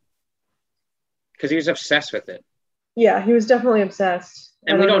sociopath? Because he was obsessed with it. Yeah, he was definitely obsessed.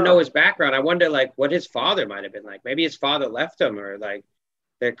 And we don't know his background. I wonder, like, what his father might have been like. Maybe his father left him, or like,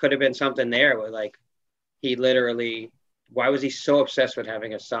 there could have been something there where, like, he literally. Why was he so obsessed with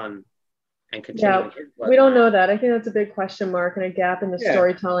having a son and continuing his bloodline? We don't know that. I think that's a big question mark and a gap in the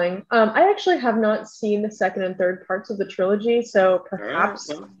storytelling. I actually have not seen the second and third parts of the trilogy, so perhaps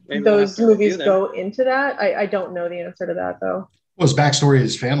those movies go into that. I don't know the answer to that, though. Well, his backstory of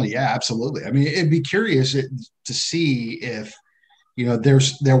his family, yeah, absolutely. I mean, it'd be curious to see if, you know,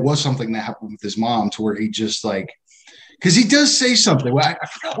 there was something that happened with his mom to where he just like, because he does say something. Well, I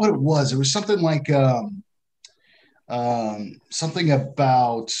forgot what it was. It was something like something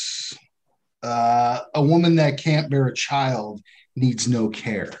about a woman that can't bear a child needs no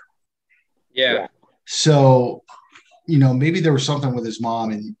care. Yeah. So, you know, maybe there was something with his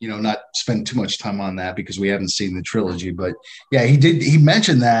mom, and, you know, not spend too much time on that because we haven't seen the trilogy. But yeah, he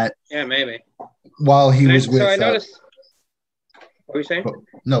mentioned that. Yeah, maybe. While he was with. So I noticed. What were you saying?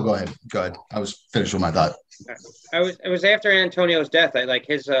 No, go ahead. Go ahead. I was finished with my thought. It was after Antonio's death. I like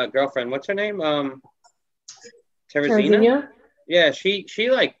his girlfriend. What's her name? Teresina? Yeah, she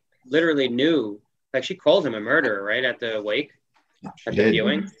like literally knew. Like, she called him a murderer right at the wake, at the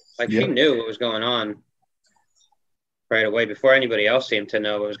viewing. Like, she knew what was going on right away before anybody else seemed to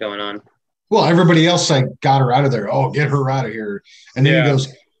know what was going on. Well, everybody else like got her out of there. Oh, get her out of here. And then he Yeah. goes,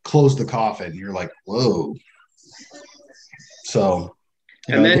 close the coffin. You're like, whoa. So,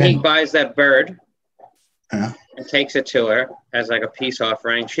 And then again, he buys that bird yeah. and takes it to her as like a peace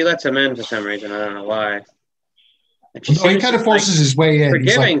offering. She lets him in for some reason. I don't know why. And she No, he seems kind of forces his way in.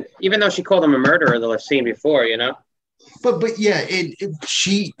 He's forgiving, like, even though she called him a murderer the scene before, you know? but yeah,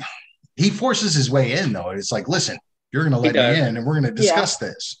 he forces his way in though. It's like, listen, you're going to let me does. in, and we're going to discuss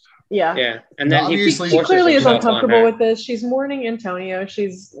this. Yeah. Yeah. And then Obviously- She forces clearly is himself on uncomfortable her. with this. She's mourning Antonio.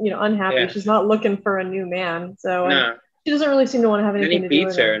 She's, unhappy. Yeah. She's not looking for a new man. So No. she doesn't really seem to want to have And then anything he to do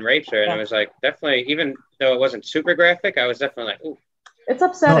beats with her him. and rapes her. And Yeah. it was like, definitely, even though it wasn't super graphic, I was definitely like, ooh. It's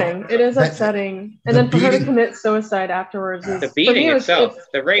upsetting. It is upsetting. And the then for her to beating- commit suicide afterwards is, The for me, beating it was- itself,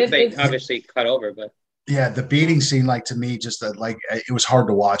 the rape, they it's- obviously cut over, but Yeah, the beating scene, like to me, just like it was hard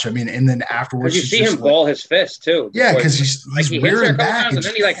to watch. I mean, and then afterwards, you she's see just him like, ball his fist too. yeah, before- because he's he hits her rearing a couple back, times, and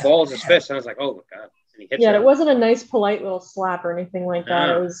then he like balls his fist, and I was like, oh my god. And he hits Yeah, her. it wasn't a nice, polite little slap or anything like that.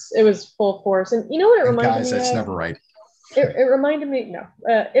 No. It was full force. And you know what it And reminded guys, me that's of? never right. It reminded me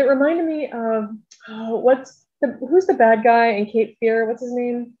it reminded me of who's the bad guy in Cape Fear? What's his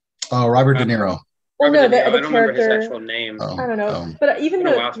name? Oh, Robert De Niro. Well, Robert no, De Niro, the I don't remember his character. actual name. Oh, I don't know, oh. but even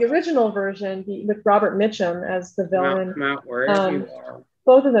Been a while. the original version with Robert Mitchum as the villain, Come out wherever you are.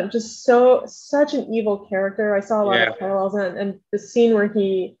 both of them just such an evil character. I saw a lot Yeah. of parallels in it. And the scene where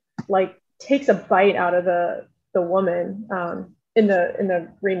he like takes a bite out of the woman in the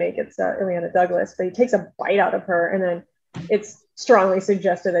remake, it's Ileana Douglas, but he takes a bite out of her, and then it's strongly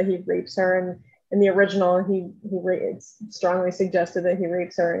suggested that he rapes her, and in the original it's strongly suggested that he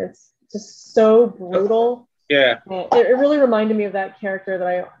rapes her, and it's just so brutal. Yeah. It really reminded me of that character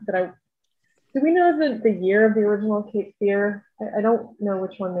that I do we know the year of the original Cape Fear? I don't know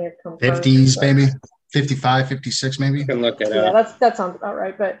which one they have come from. 50s, maybe 55, 56, maybe. You can look it Yeah, up. that sounds about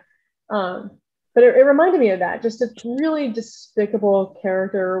right. But it reminded me of that. Just a really despicable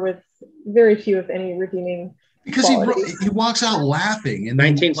character with very few, if any, redeeming Because qualities. he walks out laughing, and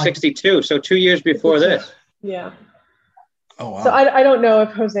then, 1962, so 2 years before this. Yeah. oh wow. So I don't know if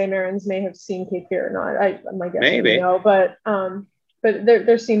Jose Marins may have seen Cape Fear or not. My guess Maybe. is no, but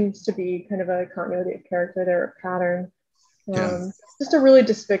there seems to be kind of a continuity of character there, a pattern. Yeah. Just a really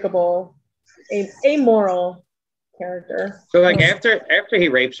despicable, amoral character. So like after he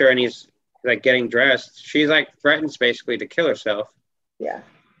rapes her and he's like getting dressed, she's like threatens basically to kill herself. Yeah.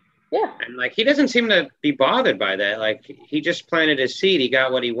 Yeah. And like he doesn't seem to be bothered by that. Like he just planted his seed, he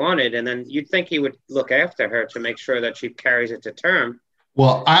got what he wanted, and then you'd think he would look after her to make sure that she carries it to term.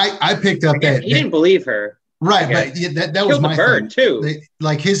 Well, I picked up that he didn't believe her. right, Okay. but yeah, that was Killed my the bird thing. too.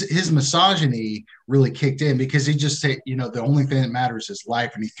 Like his misogyny really kicked in, because he just said, the only thing that matters is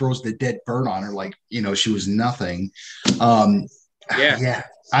life, and he throws the dead bird on her like she was nothing. Yeah.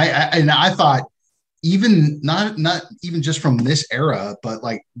 I thought, even not even just from this era, but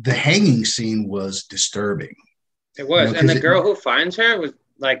like the hanging scene was disturbing. It was. You know, And the 'cause girl who finds her was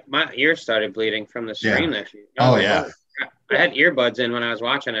like, my ear started bleeding from the scream that she. Oh, yeah. I had earbuds in when I was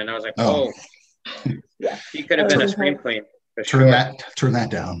watching it, and I was like, Oh. Yeah. She could have been a scream queen for Turn sure. turn that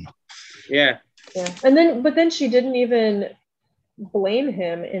down. Yeah. Yeah. But then she didn't even blame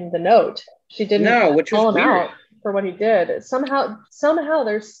him in the note. She didn't No, which call was him weird. out for what he did. Somehow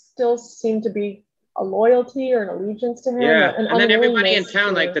there still seemed to be a loyalty or an allegiance to him. Yeah. an And then everybody in unwillingness town,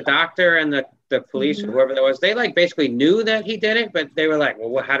 to- like the doctor and the police or Mhm. whoever that was, they like basically knew that he did it, but they were like,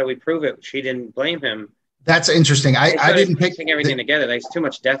 well, how do we prove it? She didn't blame him. That's interesting. They I started didn't pick piecing everything together. There's too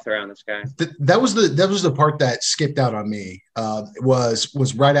much death around this guy. that was the part that skipped out on me.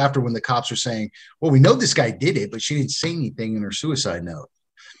 Was right after when the cops were saying, well, we know this guy did it, but she didn't say anything in her suicide note.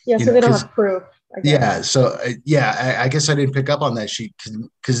 Yeah, you so know, they don't 'cause- have proof. I guess. Yeah. So I guess I didn't pick up on that sheet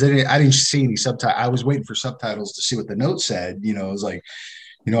because I didn't see any subtitle. I was waiting for subtitles to see what the note said. It was like,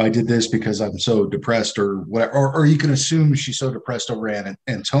 I did this because I'm so depressed or whatever. Or you can assume she's so depressed over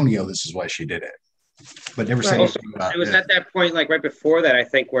Antonio. This is why she did it. But never said Right. anything about It was it. at that point, like right before that, I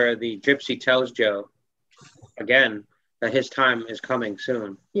think, where the gypsy tells Joe again that his time is coming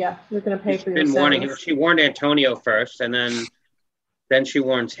soon. Yeah, you're gonna pay She's for your been warning him. sins. She warned Antonio first, and then she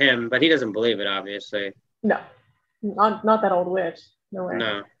warns him, but he doesn't believe it, obviously. No, not that old witch. No way.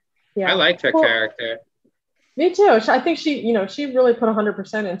 No, Yeah. I liked her Well, character. Me too. I think she really put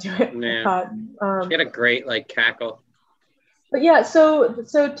 100% into it. Yeah. I thought. She had a great like cackle. But yeah, so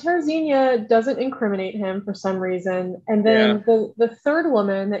Terzenia doesn't incriminate him for some reason, and then the third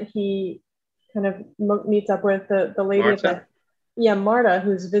woman that he kind of meets up with, the lady Marta? Marta,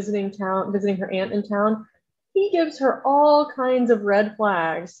 who's visiting her aunt in town, he gives her all kinds of red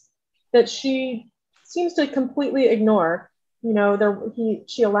flags that she seems to completely ignore.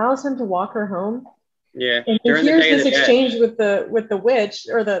 she allows him to walk her home. Yeah. And he During the hears Day of this the Dead. exchange with the witch,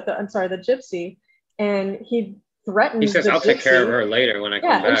 or the gypsy, and he threatens He says, the "I'll take care of gypsy. her later when I come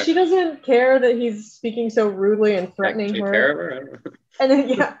Yeah, and back." she doesn't care that he's speaking so rudely and Like, threatening take her. care of her? I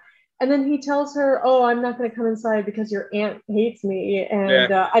don't know. And then he tells her, "Oh, I'm not going to come inside because your aunt hates me, and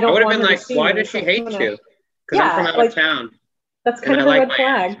Yeah. I don't would have want been her like, to see why me, does she so hate I'm gonna-" you? Because I'm from out of town. That's kind and of I a like red my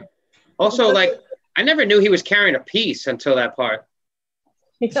flag. aunt. Also, like, I never knew he was carrying a piece until that part.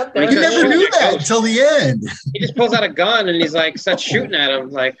 Except When there. he You says, never "Shoot knew that that ghost," until the end. he just pulls out a gun and he's like, starts shooting at him.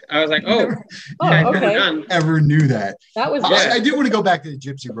 Like, I was like, oh, Okay. gun. Ever knew that. That was Yeah. I do want to go back to the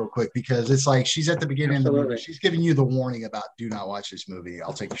gypsy real quick, because it's like she's at the beginning of the movie. Absolutely. She's giving you the warning about, do not watch this movie.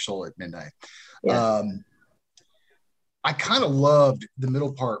 I'll take your soul at midnight. Yeah. I kind of loved the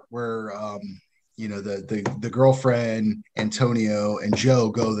middle part where the girlfriend, Antonio, and Joe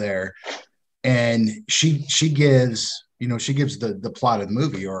go there, and she gives the plot of the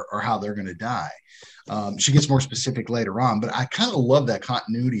movie, or how they're going to die. She gets more specific later on, but I kind of love that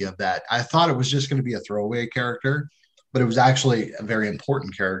continuity of that. I thought it was just going to be a throwaway character, but it was actually a very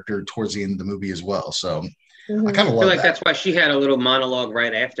important character towards the end of the movie as well. So I kind of I love feel like that. that's why she had a little monologue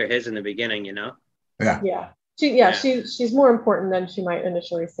right after his in the beginning, you know? Yeah. She's more important than she might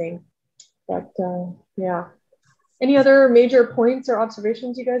initially seem. But yeah. Any other major points or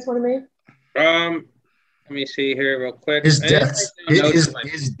observations you guys want to make? Let me see here real quick. His I didn't death, write down notes in my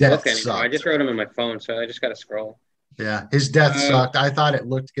his death book anymore. I sucked. just wrote them in my phone, so I just got to scroll. Yeah, his death sucked. I thought it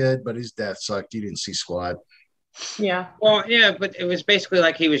looked good, but his death sucked. You didn't see squat. Yeah. Well, yeah, but it was basically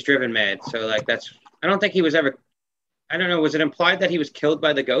like he was driven mad. So, like, I don't think he was ever, I don't know, was it implied that he was killed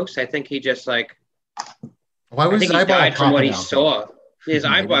by the ghost? I think he just, like, Why was I think his he eyeball died from what he popping out? saw. His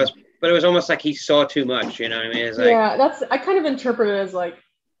eyeballs, but it was almost like he saw too much, you know what I mean? It's like, I kind of interpret it as like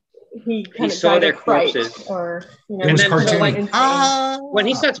he kind of saw died their of fright, corpses. or It was And then, so, like, cartoony. when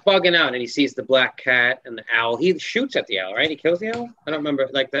he starts bugging out and he sees the black cat and the owl, he shoots at the owl, right? He kills the owl? I don't remember.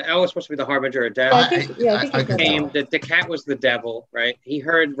 Like, the owl was supposed to be the harbinger of death. I think I he could killed tell. him. The cat was the devil, right? He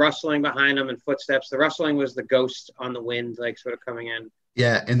heard rustling behind him and footsteps. The rustling was the ghost on the wind, like, sort of coming in.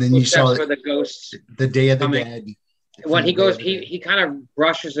 Yeah, and then you saw Footsteps were the ghosts. the Day of the coming. Dead. When he goes, he kind of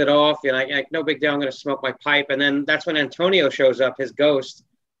brushes it off. You're like, no big deal. I'm going to smoke my pipe. And then that's when Antonio shows up, his ghost,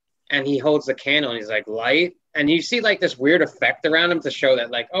 and he holds the candle and he's like, light. And you see like this weird effect around him to show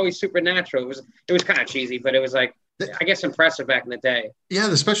that, like, oh, he's supernatural. It was kind of cheesy, but it was like, I guess, impressive back in the day. Yeah,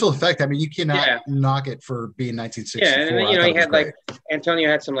 the special effect. I mean, you cannot knock it for being 1964. Yeah, and then, I thought he it was had great. like Antonio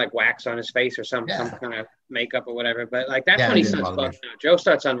had some like wax on his face or some kind of makeup or whatever. But like that's when he starts bugging out. Joe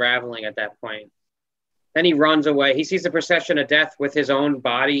starts unraveling at that point. Then he runs away. He sees the procession of death with his own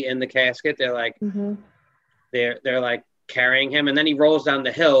body in the casket. They're like, they're like carrying him, and then he rolls down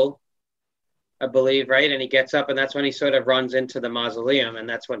the hill, I believe, right? And he gets up, and that's when he sort of runs into the mausoleum, and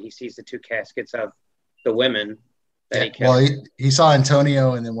that's when he sees the two caskets of the women that he killed. Well, he saw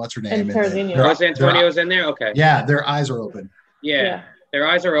Antonio, and then what's her name? And Perzenia. Was Antonio's in there? Okay. Yeah, their eyes are open. Yeah, their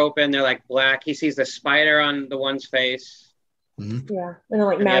eyes are open. They're like black. He sees the spider on the one's face. Mm-hmm. Yeah, and then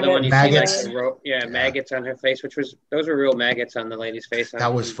like And the other one, maggots. See, like, maggots on her face, those were real maggots on the lady's face.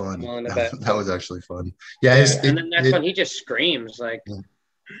 That was fun. That was actually fun. Yeah, and then that's when he just screams like,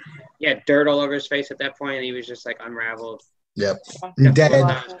 dirt all over his face at that point, and he was just like unraveled. Yep, Dead. dead.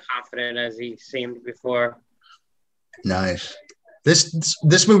 Not as confident as he seemed before. Nice.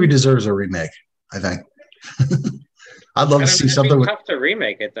 This movie deserves a remake, I think. I'd love to see something with. Tough to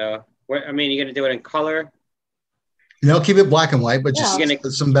remake it though. I mean, you're gonna do it in color. No, keep it black and white, but just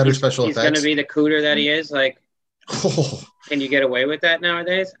some better special effects. He's going to be the cooter that he is. Like, can you get away with that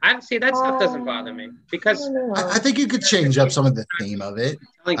nowadays? I see that stuff doesn't bother me because I think you could change up some of the theme of it.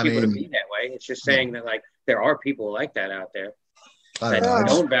 Telling people to be that way. It's just saying that like there are people like that out there that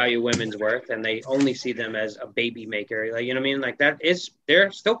don't value women's worth and they only see them as a baby maker. Like, you know what I mean? Like there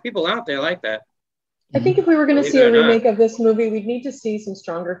are still people out there like that. I think if we were going to see a remake of this movie, we'd need to see some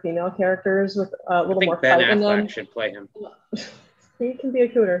stronger female characters with a little more fight in them. Ben Affleck should play him. He can be a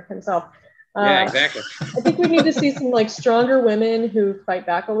cooter himself. Yeah, exactly. I think we need to see some like stronger women who fight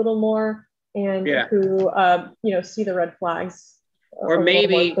back a little more and who see the red flags. Or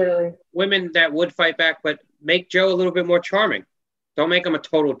maybe women that would fight back, but make Joe a little bit more charming. Don't make him a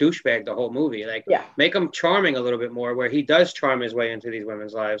total douchebag the whole movie. Like, make him charming a little bit more, where he does charm his way into these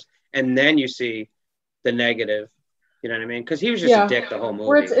women's lives, and then you see the negative, you know what I mean? Because he was just a dick the whole movie.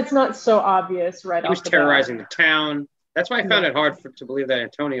 Where it's not so obvious, right? He was terrorizing the town. That's why I found it hard to believe that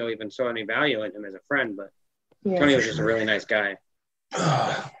Antonio even saw any value in him as a friend. But Antonio was just a really nice guy.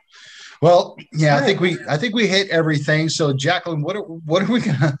 Well, yeah, I think we hit everything. So, Jacqueline, what are we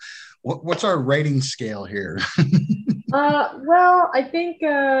What's our rating scale here? Well, I think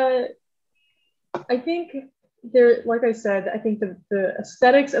there, like I said, I think the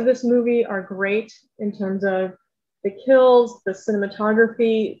aesthetics of this movie are great in terms of the kills, the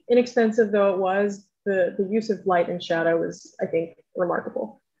cinematography, inexpensive though it was, the use of light and shadow was, I think,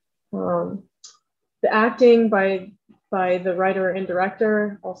 remarkable. The acting by the writer and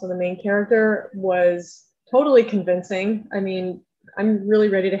director, also the main character, was totally convincing. I mean, I'm really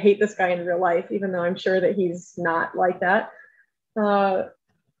ready to hate this guy in real life, even though I'm sure that he's not like that.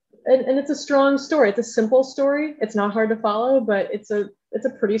 And it's a strong story. It's a simple story. It's not hard to follow, but it's a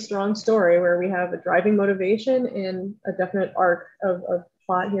pretty strong story where we have a driving motivation and a definite arc of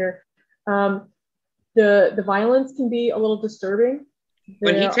plot here. The violence can be a little disturbing.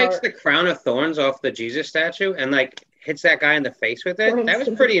 When he takes the crown of thorns off the Jesus statue and like hits that guy in the face with it, that was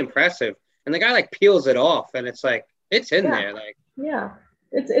pretty impressive. And the guy like peels it off, and it's like it's in there. Like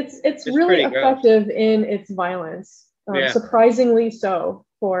it's really effective in its violence. Surprisingly so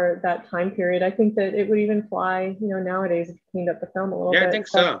for that time period. I think that it would even fly, nowadays if you cleaned up the film a little bit. Yeah, I think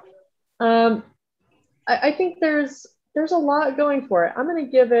so. I think there's a lot going for it. I'm going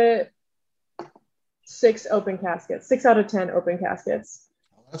to give it 6 open caskets, 6 out of 10 open caskets.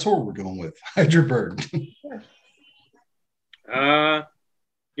 That's what we're going with. Hydraberg. I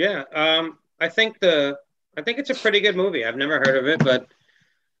think it's a pretty good movie. I've never heard of it, but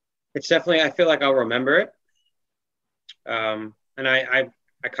it's definitely, I feel like I'll remember it. And I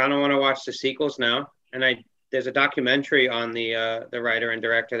kind of want to watch the sequels now. And there's a documentary on the writer and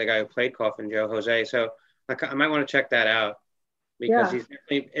director, the guy who played Coffin Joe, Jose. So I might want to check that out because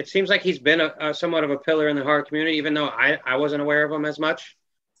it seems like he's been a somewhat of a pillar in the horror community, even though I wasn't aware of him as much.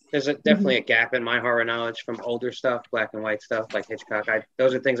 There's definitely a gap in my horror knowledge from older stuff, black and white stuff like Hitchcock.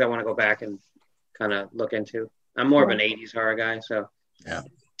 Those are things I want to go back and kind of look into. I'm more of an 80s horror guy, so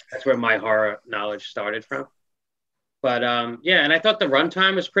that's where my horror knowledge started from. But and I thought the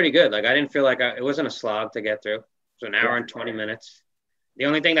runtime was pretty good. Like I didn't feel like it wasn't a slog to get through. It was an hour and 20 minutes. The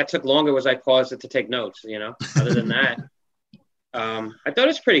only thing that took longer was I paused it to take notes. Other than that, I thought it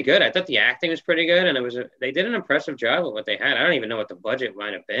was pretty good. I thought the acting was pretty good, and they did an impressive job with what they had. I don't even know what the budget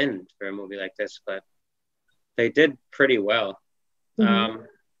might have been for a movie like this, but they did pretty well. It's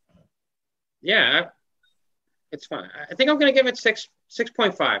fine. I think I'm going to give it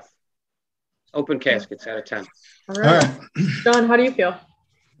 6.5 open caskets out of 10. All right. John, how do you feel?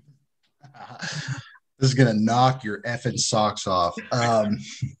 This is going to knock your effing socks off.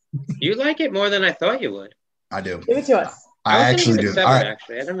 You like it more than I thought you would. I do. Give it to us. I actually do. 7,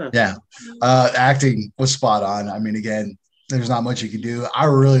 actually. I don't know. Yeah. Acting was spot on. I mean, again, there's not much you can do. I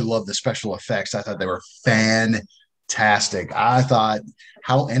really love the special effects. I thought they were fantastic. I thought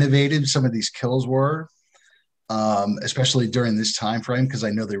how innovative some of these kills were, especially during this time frame, because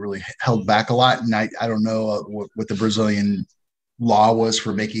I know they really held back a lot. And I don't know what the Brazilian law was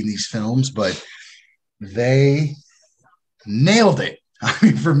for making these films, but they nailed it. I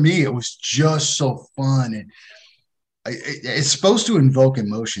mean, for me, it was just so fun. And it's supposed to invoke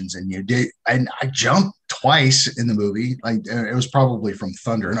emotions, and you did. And I jumped twice in the movie. Like it was probably from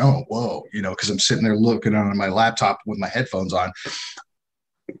thunder. And whoa, because I'm sitting there looking on my laptop with my headphones on.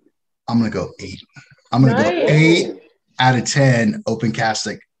 I'm gonna go 8. I'm gonna go 8 out of 10 open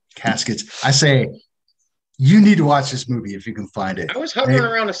caskets. I say you need to watch this movie if you can find it. I was hovering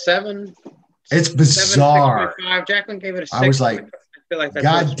around a 7. It's bizarre. 6.5. Jacqueline gave it a 6. I was like, feel like that's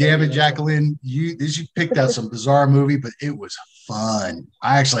God damn it, Jacqueline! You picked out some bizarre movie, but it was fun.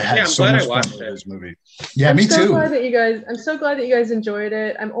 I actually had so much fun with this movie. Yeah, me too. I'm so glad that you guys enjoyed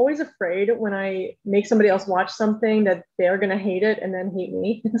it. I'm always afraid when I make somebody else watch something that they're gonna hate it and then hate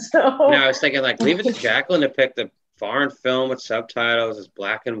me. So I was thinking like leave it to Jacqueline to pick the foreign film with subtitles. It's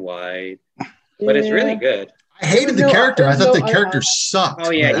black and white, but it's really good. I hated the character. I thought the character sucked.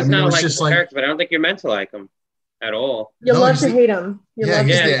 Oh yeah, he's not like the character, but I don't think you're meant to like him at all. You'll love to hate him. He's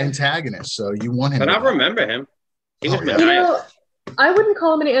the antagonist, so you want him. But I remember him. He was maniacal. I wouldn't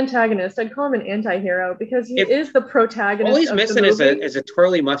call him an antagonist. I'd call him an anti-hero because he is the protagonist. All he's missing is a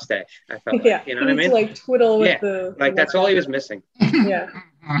twirly mustache. I felt like, you know what I mean? Like twiddle with the that's all he was missing. Yeah.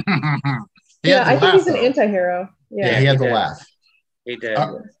 I think he's an anti-hero. Yeah, he had the laugh. He did.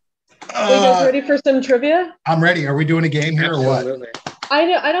 Are you guys ready for some trivia? I'm ready. Are we doing a game here or what? I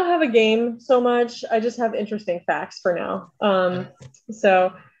don't have a game so much. I just have interesting facts for now.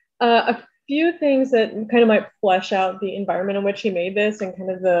 A few things that kind of might flesh out the environment in which he made this and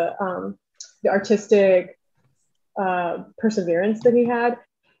kind of the artistic perseverance that he had.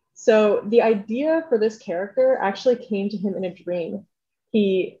 So the idea for this character actually came to him in a dream.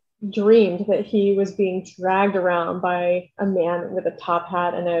 He dreamed that he was being dragged around by a man with a top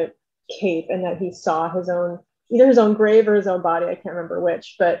hat and a cape and that he saw either his own grave or his own body. I can't remember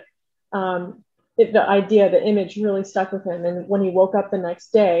which, but the image really stuck with him. And when he woke up the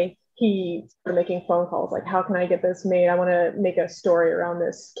next day, he started making phone calls like, how can I get this made? I want to make a story around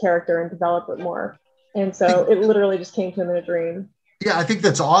this character and develop it more. And so it literally just came to him in a dream. Yeah, I think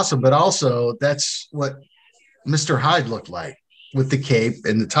that's awesome. But also that's what Mr. Hyde looked like with the cape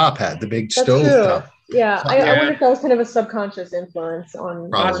and the top hat, the big stove top. Yeah, I wonder if that was kind of a subconscious influence on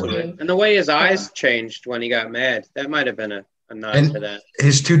Probably. And the way his eyes changed when he got mad, that might have been a nod to that.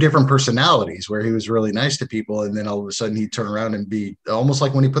 His two different personalities, where he was really nice to people, and then all of a sudden he'd turn around and be almost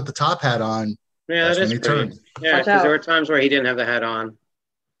like when he put the top hat on. Yeah, that is pretty. Yeah, because there were times where he didn't have the hat on.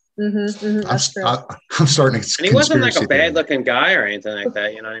 I'm starting to. And he wasn't like a bad-looking guy or anything like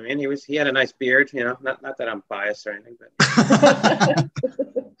that. You know what I mean? He had a nice beard. You know, not that I'm biased or anything, but.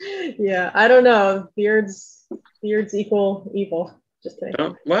 Yeah, I don't know. Beards equal evil. Just kidding.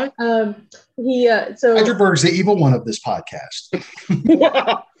 Oh, what? So Heidelberg's the evil one of this podcast.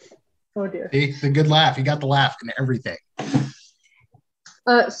 Oh dear. The good laugh. He got the laugh and everything.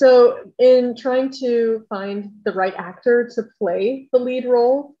 So in trying to find the right actor to play the lead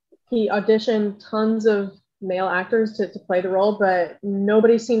role, he auditioned tons of male actors to play the role, but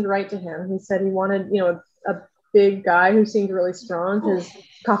nobody seemed right to him. He said he wanted, a big guy who seemed really strong, because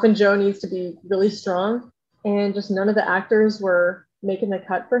Coffin Joe needs to be really strong, and just none of the actors were making the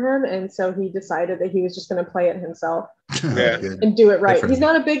cut for him. And so he decided that he was just going to play it himself and do it right. Different. He's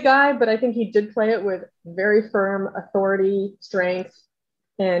not a big guy, but I think he did play it with very firm authority, strength,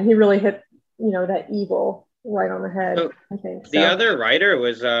 and he really hit, that evil right on the head. So I think the other writer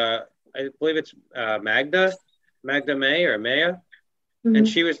was, I believe it's Magda May or Maya, and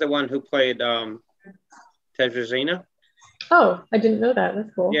she was the one who played Tedrasina. Oh, I didn't know that. That's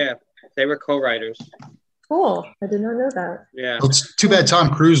cool. Yeah, they were co-writers. Cool. I did not know that. Yeah. Well, it's too bad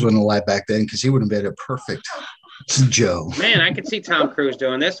Tom Cruise wasn't alive back then, because he would have been a perfect Joe. Man, I could see Tom Cruise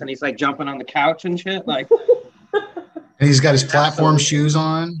doing this, and he's like jumping on the couch and shit, like. And he's got his platform shoes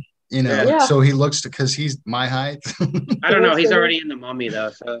on, so he looks because he's my height. I don't know. He's already in The Mummy though,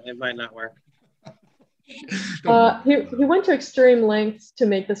 so it might not work. He went to extreme lengths to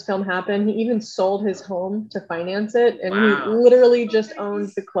make this film happen. He even sold his home to finance it, and he literally just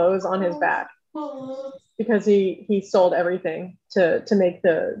owned the clothes on his back because he sold everything to make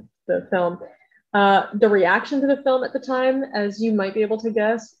the film. The reaction to the film at the time, as you might be able to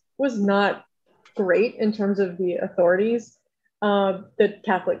guess, was not great in terms of the authorities. The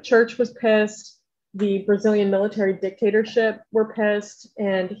Catholic Church was pissed. The Brazilian military dictatorship were pissed,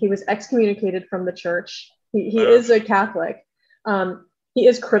 and he was excommunicated from the church. He is a Catholic. He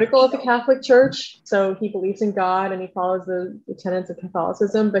is critical of the Catholic Church, so he believes in God and he follows the tenets of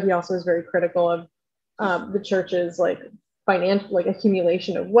Catholicism, but he also is very critical of the church's financial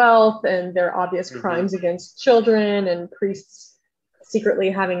accumulation of wealth and their obvious crimes against children, and priests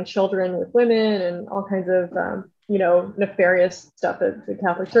secretly having children with women, and all kinds of nefarious stuff that the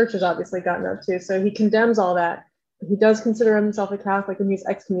Catholic Church has obviously gotten up to. So he condemns all that. He does consider himself a Catholic, and he's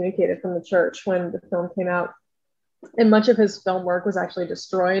excommunicated from the church when the film came out. And much of his film work was actually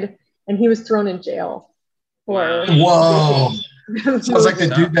destroyed, and he was thrown in jail. Whoa. Sounds like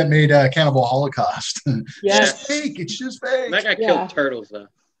the dude that made Cannibal Holocaust. Yes. It's fake. It's just fake. That guy killed turtles, though.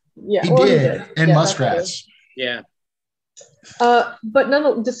 Yeah, he did. And muskrats. Yeah.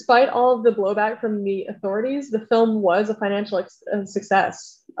 But despite all of the blowback from the authorities, the film was a financial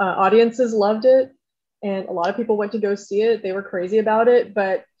success. Audiences loved it, and a lot of people went to go see it. They were crazy about it,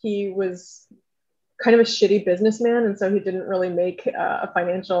 but he was kind of a shitty businessman, and so he didn't really make I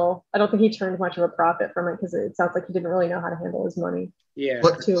don't think he turned much of a profit from it, because it sounds like he didn't really know how to handle his money. Yeah.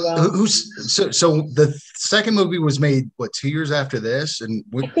 Too well. So the second movie was made 2 years after this, and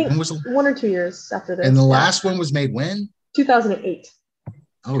when was 1 or 2 years after this? And the last one was made when? 2008.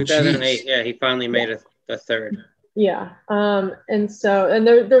 Oh, 2008. Geez. Yeah, he finally made the third. Yeah. And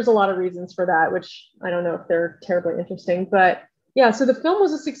there's a lot of reasons for that, which I don't know if they're terribly interesting, but yeah. So the film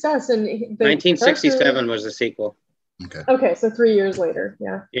was a success, and 1967 was the sequel. Okay. So 3 years later.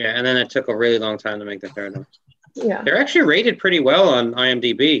 Yeah. Yeah, and then it took a really long time to make the third one. Yeah. They're actually rated pretty well on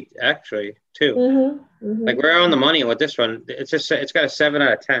IMDb, actually, too. Like we're on the money with this one. It's got a 7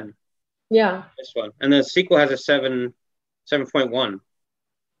 out of 10. Yeah. This one, and the sequel has a 7.1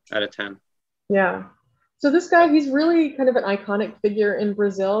 out of 10. Yeah. So this guy, he's really kind of an iconic figure in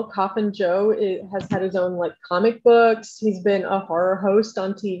Brazil. Coffin Joe has had his own comic books. He's been a horror host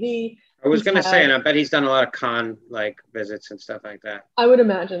on TV. I was going to say, and I bet he's done a lot of con visits and stuff like that. I would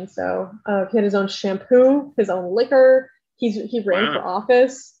imagine so. He had his own shampoo, his own liquor. He ran for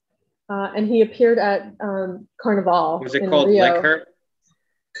office, and he appeared at Carnival. Was it called Rio. Liquor?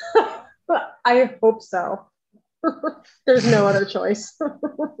 I hope so. There's no other choice.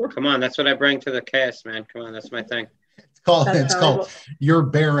 Come on, that's what I bring to the cast, man. Come on, that's my thing. It's called Your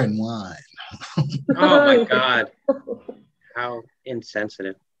Barren Wine. Oh my God. How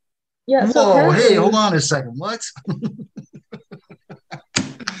insensitive. Yeah. So whoa, hey, hold on a second. What?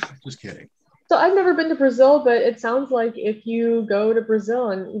 Just kidding. So I've never been to Brazil, but it sounds like if you go to Brazil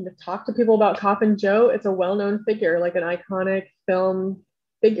and talk to people about Coffin Joe, it's a well-known figure, like an iconic film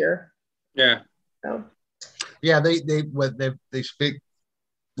figure. Yeah. So. Yeah, they speak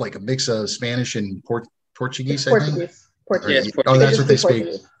like a mix of Spanish and Portuguese. I think. Portuguese. Yes, oh, that's what they speak.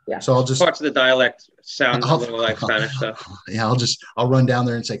 Yeah. So I'll just parts of the dialect sound a little like Spanish stuff. Yeah, I'll run down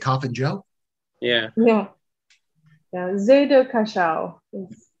there and say Coffin Joe. Yeah. Yeah. Yeah. Zé do Caixão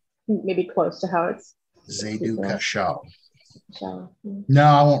is maybe close to how it's. Zé do Caixão. Yeah. No,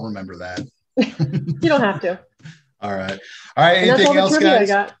 I won't remember that. You don't have to. All right. Anything else, guys?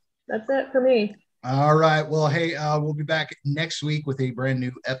 I got. That's it for me. All right. Well, hey, we'll be back next week with a brand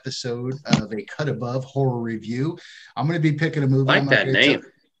new episode of a Cut Above horror review. I'm going to be picking a movie. I like that name.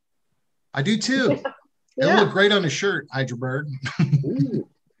 I do too. Yeah. It'll look great on a shirt, Hydraberg. Ooh.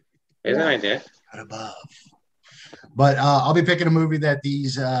 There's an idea. Cut Above. But I'll be picking a movie that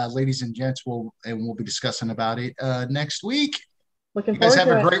these ladies and gents we'll be discussing about it next week. Looking you guys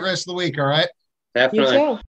forward have to a great rest of the week. All right. Definitely. You too.